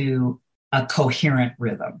into a coherent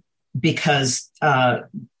rhythm, because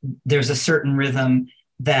there's a certain rhythm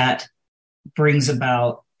that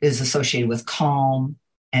is associated with calm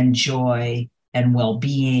and joy and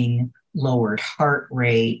well-being, lowered heart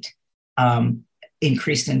rate, um,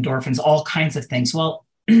 increased endorphins, all kinds of things. Well,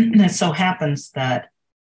 it so happens that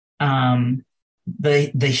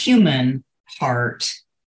the human heart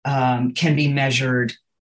can be measured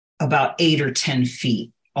about 8 or 10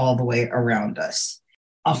 feet all the way around us.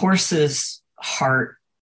 A horse's heart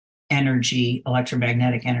energy,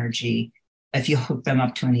 electromagnetic energy, if you hook them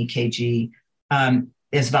up to an EKG,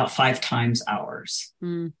 is about 5 times ours.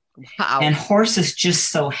 Mm. Wow. And horses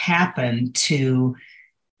just so happen to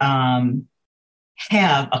um,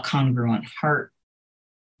 have a congruent heart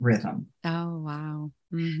rhythm. Oh, wow.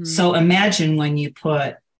 Mm-hmm. So imagine when you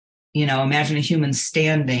imagine a human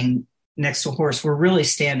standing next to a horse. We're really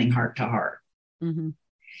standing heart to heart. Mm-hmm.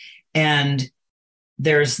 And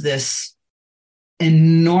there's this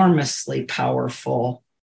enormously powerful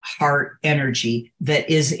heart energy that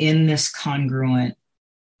is in this congruent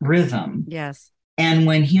rhythm. Yes. And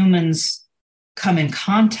when humans come in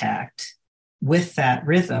contact with that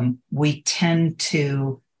rhythm, we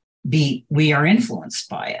are influenced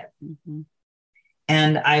by it. Mm-hmm.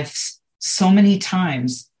 And I've so many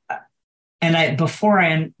times, before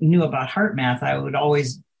I knew about heart math, I would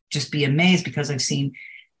always just be amazed because I've seen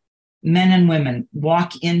men and women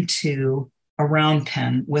walk into a round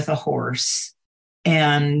pen with a horse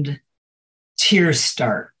and tears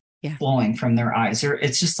start flowing from their eyes.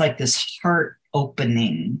 It's just like this heart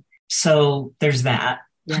opening. So there's that.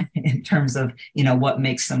 Yeah. In terms of, what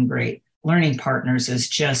makes them great learning partners is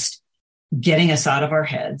just getting us out of our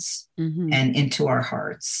heads Mm-hmm. and into our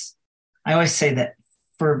hearts. I always say that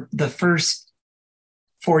for the first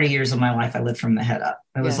 40 years of my life, I lived from the head up.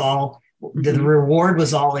 It was all, the reward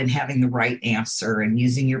was all in having the right answer and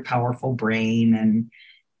using your powerful brain and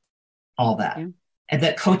all that. Yeah. And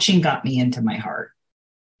that coaching got me into my heart.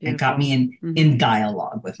 Beautiful. And got me in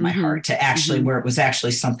dialogue with my heart, to actually where it was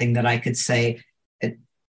actually something that I could say,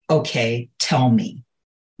 okay, tell me.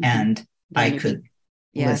 And I could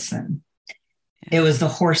listen. Yeah. It was the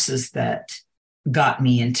horses that got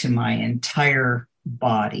me into my entire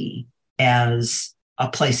body as a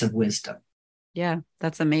place of wisdom. Yeah.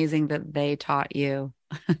 That's amazing that they taught you.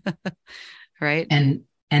 Right.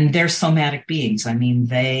 And they're somatic beings. I mean,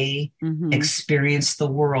 they Mm-hmm. experience the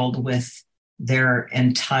world with their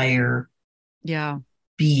entire Yeah.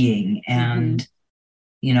 being. Mm-hmm. And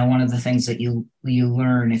one of the things that you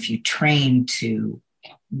learn if you train to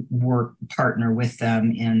work partner with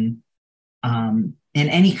them in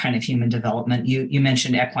any kind of human development. You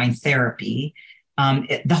mentioned equine therapy.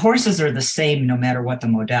 The horses are the same no matter what the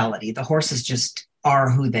modality. The horses just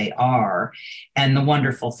are who they are. And the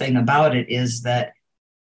wonderful thing about it is that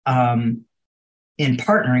um, in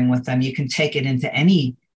partnering with them, you can take it into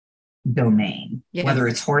any domain, whether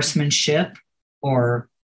Yes. it's horsemanship or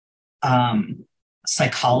um,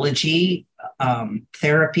 psychology,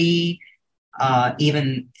 therapy,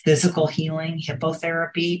 even physical healing,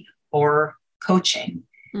 hippotherapy, or coaching.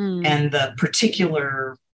 Mm. And the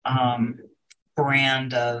particular um,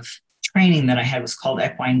 brand of training that I had was called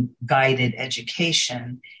Equine Guided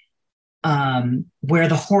Education, where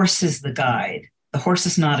the horse is the guide. The horse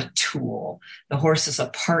is not a tool. The horse is a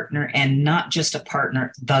partner, and not just a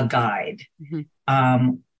partner, the guide, Mm-hmm.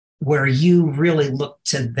 um, where you really look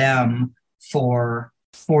to them for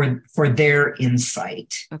their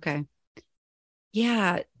insight. Okay.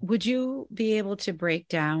 Yeah. Would you be able to break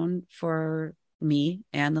down for me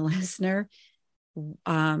and the listener,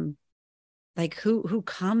 um, like who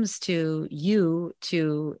comes to you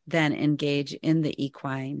to then engage in the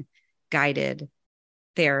equine guided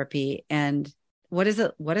therapy, and what does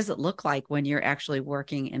it look like when you're actually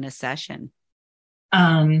working in a session?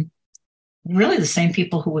 Um, Really, the same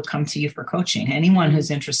people who would come to you for coaching. Anyone Mm-hmm. who's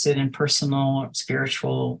interested in personal or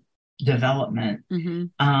spiritual development. Mm-hmm.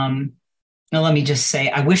 Um, Now, let me just say,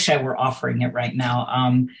 I wish I were offering it right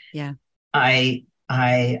now. Yeah. I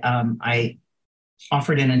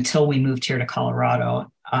offered it until we moved here to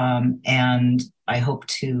Colorado, and I hope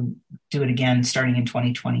to do it again starting in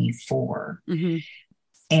 2024. Mm-hmm.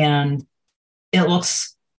 And it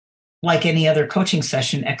looks like any other coaching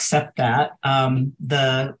session, except that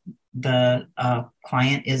the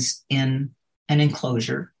client is in an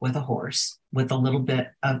enclosure with a horse, with a little bit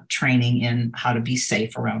of training in how to be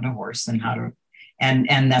safe around a horse and how to,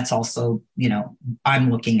 and that's also, I'm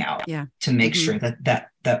looking out Yeah. to make Mm-hmm. sure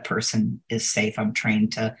that person is safe. I'm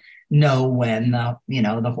trained to know when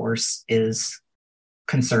the horse is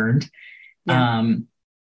concerned, Yeah. um,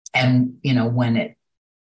 and when it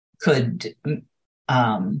could,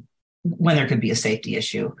 um, when there could be a safety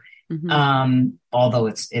issue. Mm-hmm. Although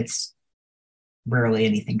it's rarely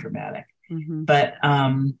anything dramatic. Mm-hmm. But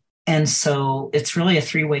and so it's really a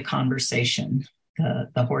three-way conversation.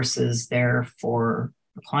 The horse is there for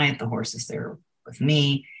the client, the horse is there with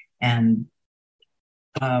me, and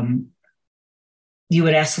um, you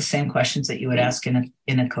would ask the same questions that you would ask in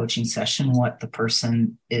a coaching session, what the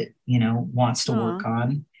person wants to Oh, work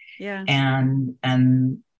on, yeah.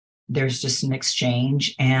 and there's just an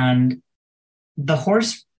exchange, and the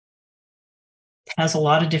horse has a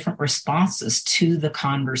lot of different responses to the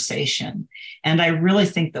conversation. And I really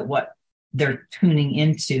think that what they're tuning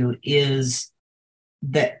into is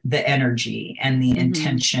the energy and the Mm-hmm.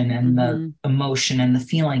 intention and the Mm-hmm. emotion and the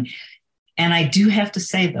feeling. And I do have to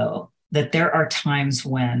say, though, that there are times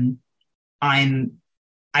when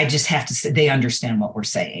I just have to say they understand what we're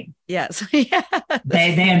saying. Yes. They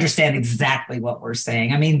Yes. understand exactly what we're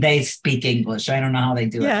saying. I mean, they speak English. I don't know how they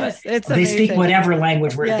do it, but Yes, it's they speak amazing. whatever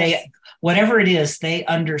language Yes. whatever it is, they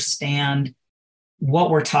understand what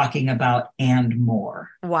we're talking about and more.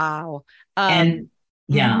 Wow. And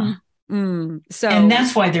yeah, Mhm. Mm. and So,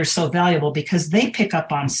 that's why they're so valuable, because they pick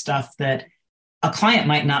up on stuff that a client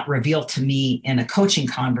might not reveal to me in a coaching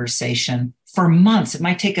conversation for months. It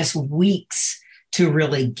might take us weeks to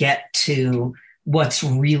really get to what's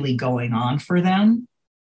really going on for them.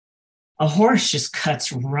 A horse just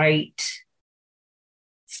cuts right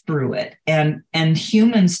through it, and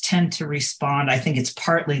humans tend to respond. I think it's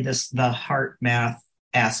partly the heart math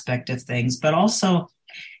aspect of things, but also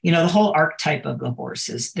the whole archetype of the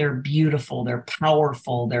horses. They're beautiful, they're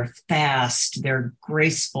powerful, they're fast, they're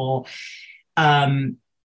graceful, um,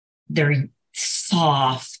 they're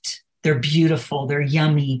soft, they're beautiful, they're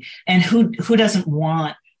yummy. And who doesn't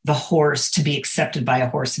want the horse to be accepted by a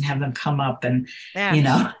horse and have them come up and yeah. you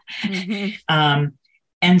know Hmm. um,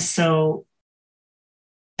 and so,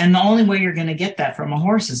 and the only way you're going to get that from a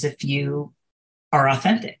horse is if you are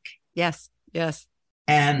authentic. Yes. Yes.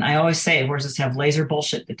 And I always say horses have laser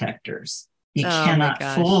bullshit detectors. You Oh my cannot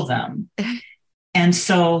fool gosh. them. And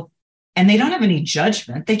so, and they don't have any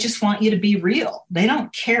judgment. They just want you to be real. They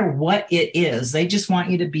don't care what it is. They just want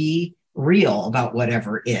you to be real about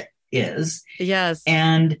whatever it is. Yes.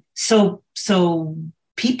 And so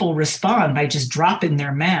people respond by just dropping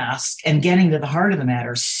their mask and getting to the heart of the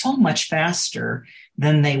matter so much faster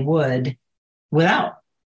than they would without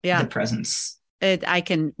the Yeah. presence I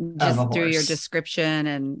can of a just through your horse. description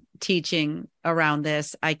and teaching around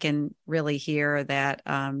this, I can really hear that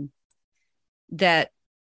that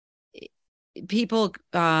people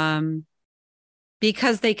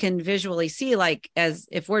because they can visually see, like, as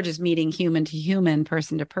if we're just meeting human to human,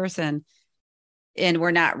 person to person, and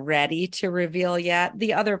we're not ready to reveal yet,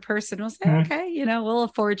 the other person will say, Mhm. okay, we'll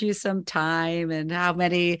afford you some time and how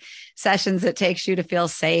many sessions it takes you to feel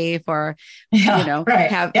safe, or Yeah,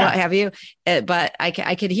 right. have what Yeah. have you. But I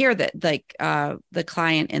could hear that, like, the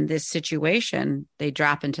client in this situation, they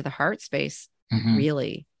drop into the heart space Hmm.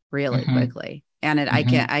 really, really Hmm. quickly. And Hmm.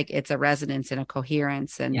 it's a resonance and a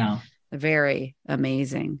coherence, and Yeah. very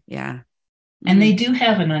amazing. Yeah. And they Mm. do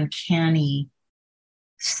have an uncanny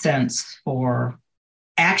sense for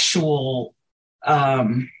actual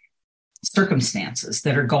um, circumstances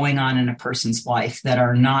that are going on in a person's life that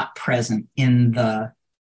are not present in the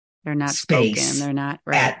They're not spoken. space They're not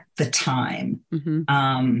right. at the time. Hmm.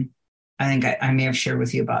 I think I may have shared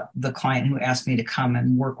with you about the client who asked me to come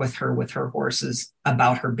and work with her horses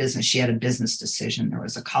about her business. She had a business decision. There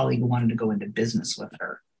was a colleague who wanted to go into business with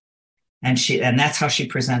her. And that's how she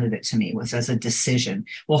presented it to me, was as a decision.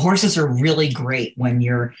 Well, horses are really great when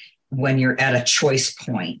you're at a choice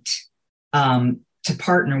point, to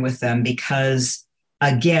partner with them, because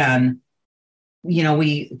again,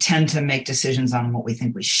 we tend to make decisions on what we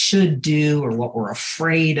think we should do or what we're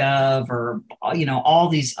afraid of, or all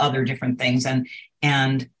these other different things.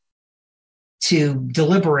 And to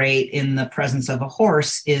deliberate in the presence of a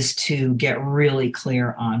horse is to get really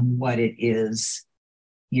clear on what it is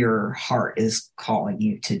your heart is calling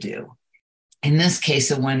you to do. In this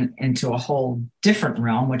case, it went into a whole different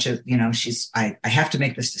realm, which is, I have to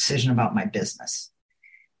make this decision about my business.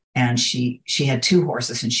 And she had two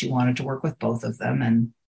horses and she wanted to work with both of them.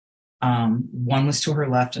 And one was to her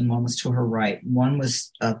left and one was to her right. One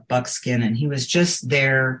was a buckskin and he was just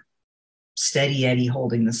there, steady Eddie,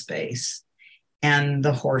 holding the space. And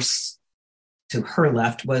the horse to her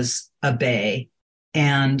left was a bay.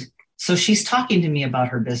 And so she's talking to me about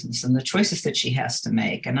her business and the choices that she has to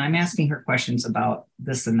make. And I'm asking her questions about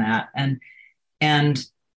this and that. And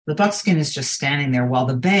the buckskin is just standing there while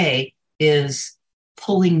the bay is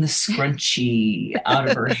pulling the scrunchie out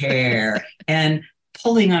of her hair and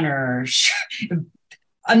pulling on her,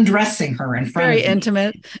 undressing her in front Very of me.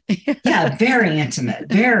 intimate. Yeah, very intimate,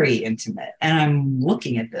 very intimate. And I'm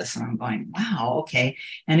looking at this and I'm going, wow, okay.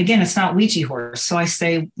 And again, it's not Ouija horse. So I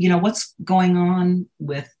say, what's going on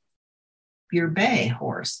with your bay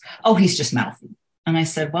horse? Oh, he's just mouthy. And I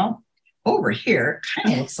said, well, over here, it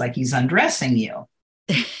kind of looks like he's undressing you.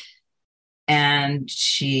 And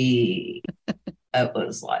she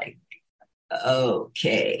was like,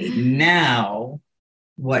 okay, now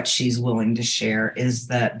what she's willing to share is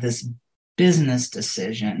that this business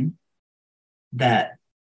decision that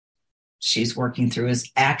she's working through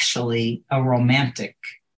is actually a romantic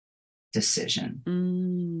decision.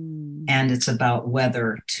 Mm. And it's about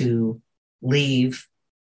whether to leave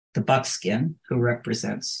the buckskin, who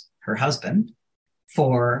represents her husband,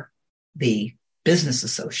 for the business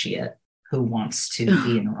associate who wants to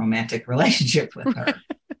be in a romantic relationship with her.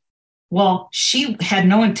 Well, she had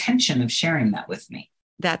no intention of sharing that with me.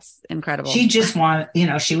 That's incredible. She just wanted,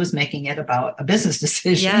 she was making it about a business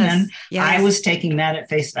decision. Yes. And Yes. I was taking that at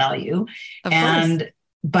face value. Of course.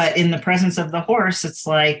 But in the presence of the horse, it's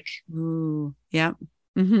like, ooh, yeah.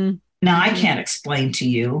 Mm-hmm. now I Mm-hmm. can't explain to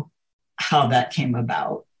you how that came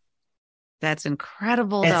about. That's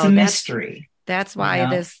incredible, It's though. a mystery. That's why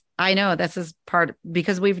I know this is part,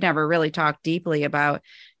 because we've never really talked deeply about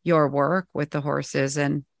your work with the horses,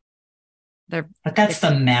 and but that's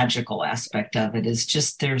the magical aspect of it, is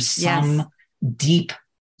just there's some yes. deep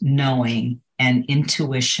knowing and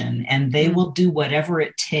intuition, and they will do whatever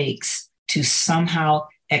it takes to somehow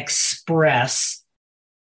express,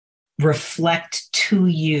 reflect to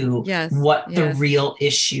you what the real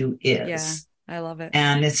issue is. Yeah, I love it.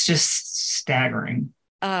 And it's just staggering.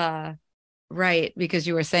 Right, because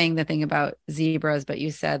you were saying the thing about zebras, but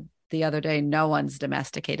you said the other day no one's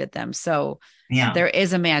domesticated them. So yeah, there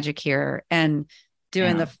is a magic here. And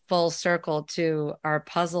doing the full circle to our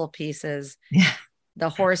puzzle pieces, the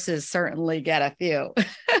horses certainly get a few.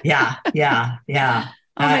 yeah. Oh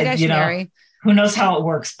my gosh, Mary. Who knows how it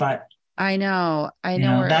works, but I know.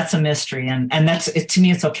 That's a mystery. And that's it. To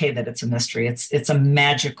me, it's okay that it's a mystery. It's a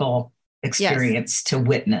magical experience to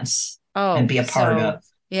witness and be a part of.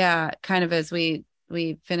 Yeah. Kind of as we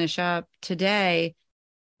finish up today,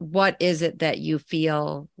 what is it that you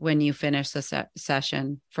feel when you finish the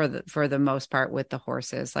session for the most part with the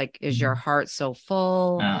horses? Like, is your heart so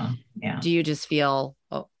full? Oh, yeah. Do you just feel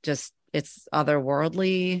just it's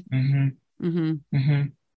otherworldly? Mm-hmm. Mm-hmm. Mm-hmm.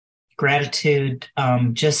 Gratitude,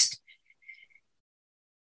 just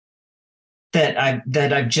that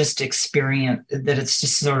I've just experienced, that it's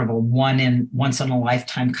just sort of a once in a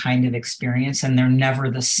lifetime kind of experience, and they're never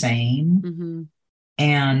the same. Mm-hmm.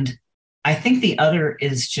 And I think the other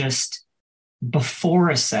is just before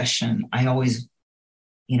a session, I always,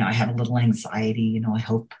 I have a little anxiety, I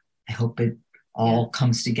hope it all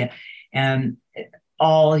comes together. And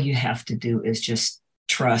all you have to do is just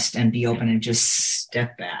trust and be open and just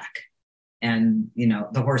step back. And,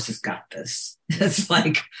 the horse has got this. It's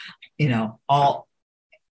like, all.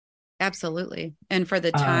 Absolutely. And for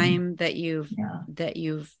the time that you've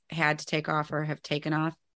had to take off or have taken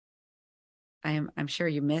off, I'm sure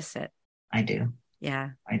you miss it. I do.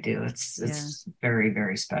 Yeah. I do. It's very,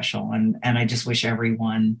 very special. And I just wish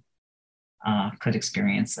everyone could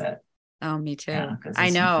experience it. Oh, me too. Yeah, I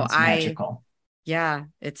know. It's magical. Yeah,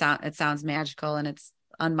 it sounds magical, and it's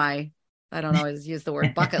on my, I don't always use the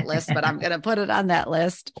word bucket list, but I'm going to put it on that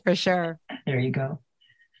list for sure. There you go.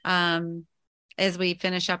 As we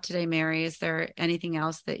finish up today, Mary, is there anything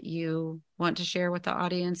else that you want to share with the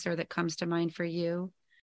audience or that comes to mind for you?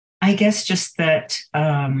 I guess just that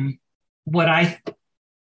what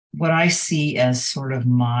I see as sort of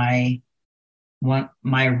my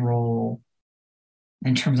role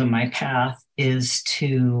in terms of my path is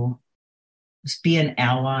to just be an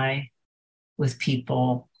ally with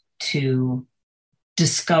people to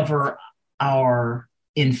discover our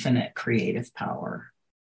infinite creative power.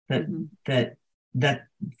 That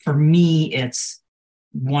for me, it's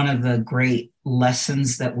one of the great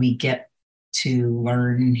lessons that we get to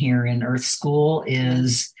learn here in Earth School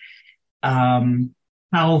is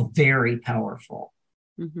how very powerful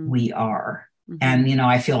we are. And,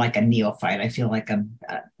 I feel like a neophyte. I feel like a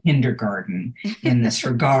kindergarten in this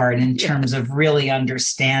regard in terms of really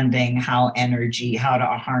understanding how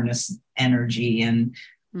to harness energy and,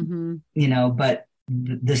 but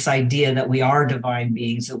this idea that we are divine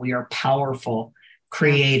beings, that we are powerful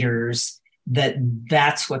creators,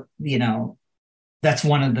 that's what, that's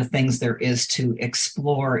one of the things there is to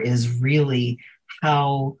explore, is really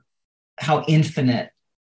how infinite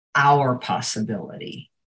our possibility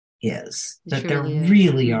is, that there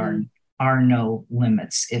really are no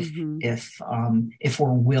limits if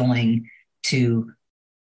we're willing to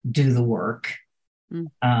do the work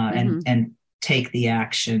and take the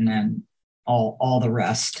action and all the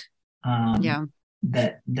rest.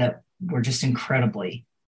 That we're just incredibly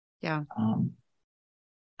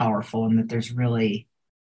powerful, and that there's really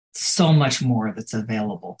so much more that's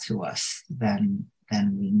available to us than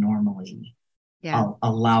we normally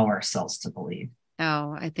allow ourselves to believe.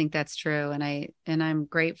 Oh, I think that's true. And I'm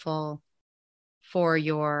grateful for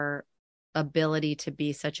your ability to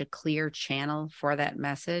be such a clear channel for that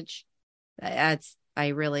message. I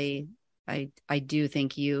do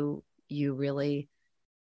think you really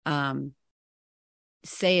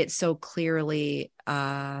say it so clearly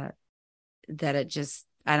that it just,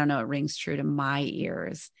 I don't know, it rings true to my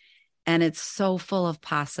ears. And it's so full of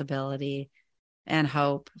possibility and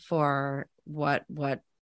hope for what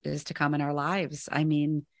is to come in our lives. I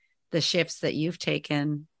mean, the shifts that you've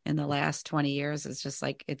taken in the last 20 years is just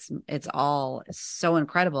like, it's so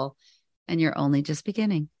incredible. And you're only just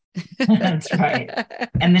beginning. That's right.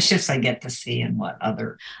 And the shifts I get to see and what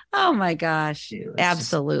other. Oh my gosh.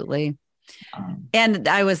 Absolutely. And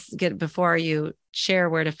before you share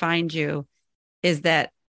where to find you, is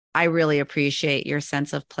that I really appreciate your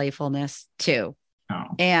sense of playfulness too. Oh.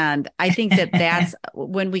 And I think that's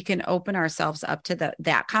when we can open ourselves up to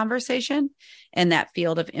that conversation and that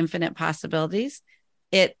field of infinite possibilities,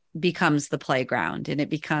 it becomes the playground, and it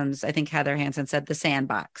becomes, I think Heather Hansen said, the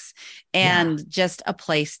sandbox, and just a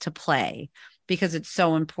place to play, because it's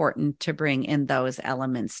so important to bring in those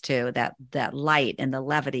elements too, that light and the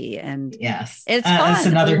levity. And it's fun. It's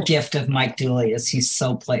another gift of Mike Dooley, is he's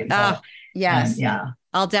so playful. Yes. And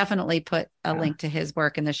I'll definitely put a link to his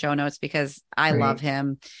work in the show notes, because I love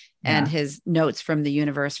him and his notes from the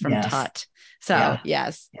universe from Tut. So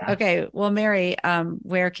yes. Okay. Well, Mary,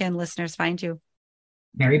 where can listeners find you?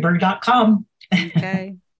 MaryBurg.com.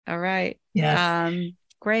 Okay. All right. Yes.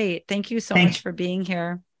 Great. Thank you so much for being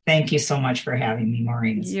here. Thank you so much for having me,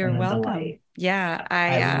 Maureen. It's You're welcome. Delight. Yeah.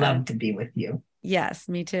 I love to be with you. Yes,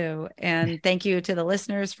 me too. And thank you to the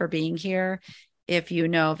listeners for being here. If you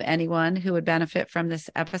know of anyone who would benefit from this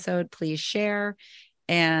episode, please share.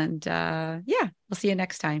 And we'll see you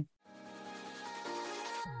next time.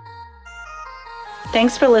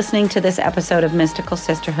 Thanks for listening to this episode of Mystical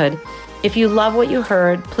Sisterhood. If you love what you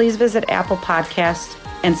heard, please visit Apple Podcasts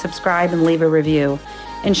and subscribe and leave a review.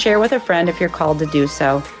 And share with a friend if you're called to do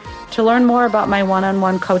so. To learn more about my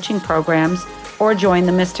one-on-one coaching programs or join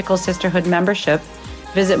the Mystical Sisterhood membership,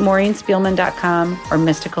 visit MaureenSpielman.com or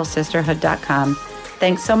MysticalSisterhood.com.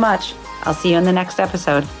 Thanks so much. I'll see you in the next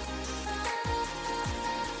episode.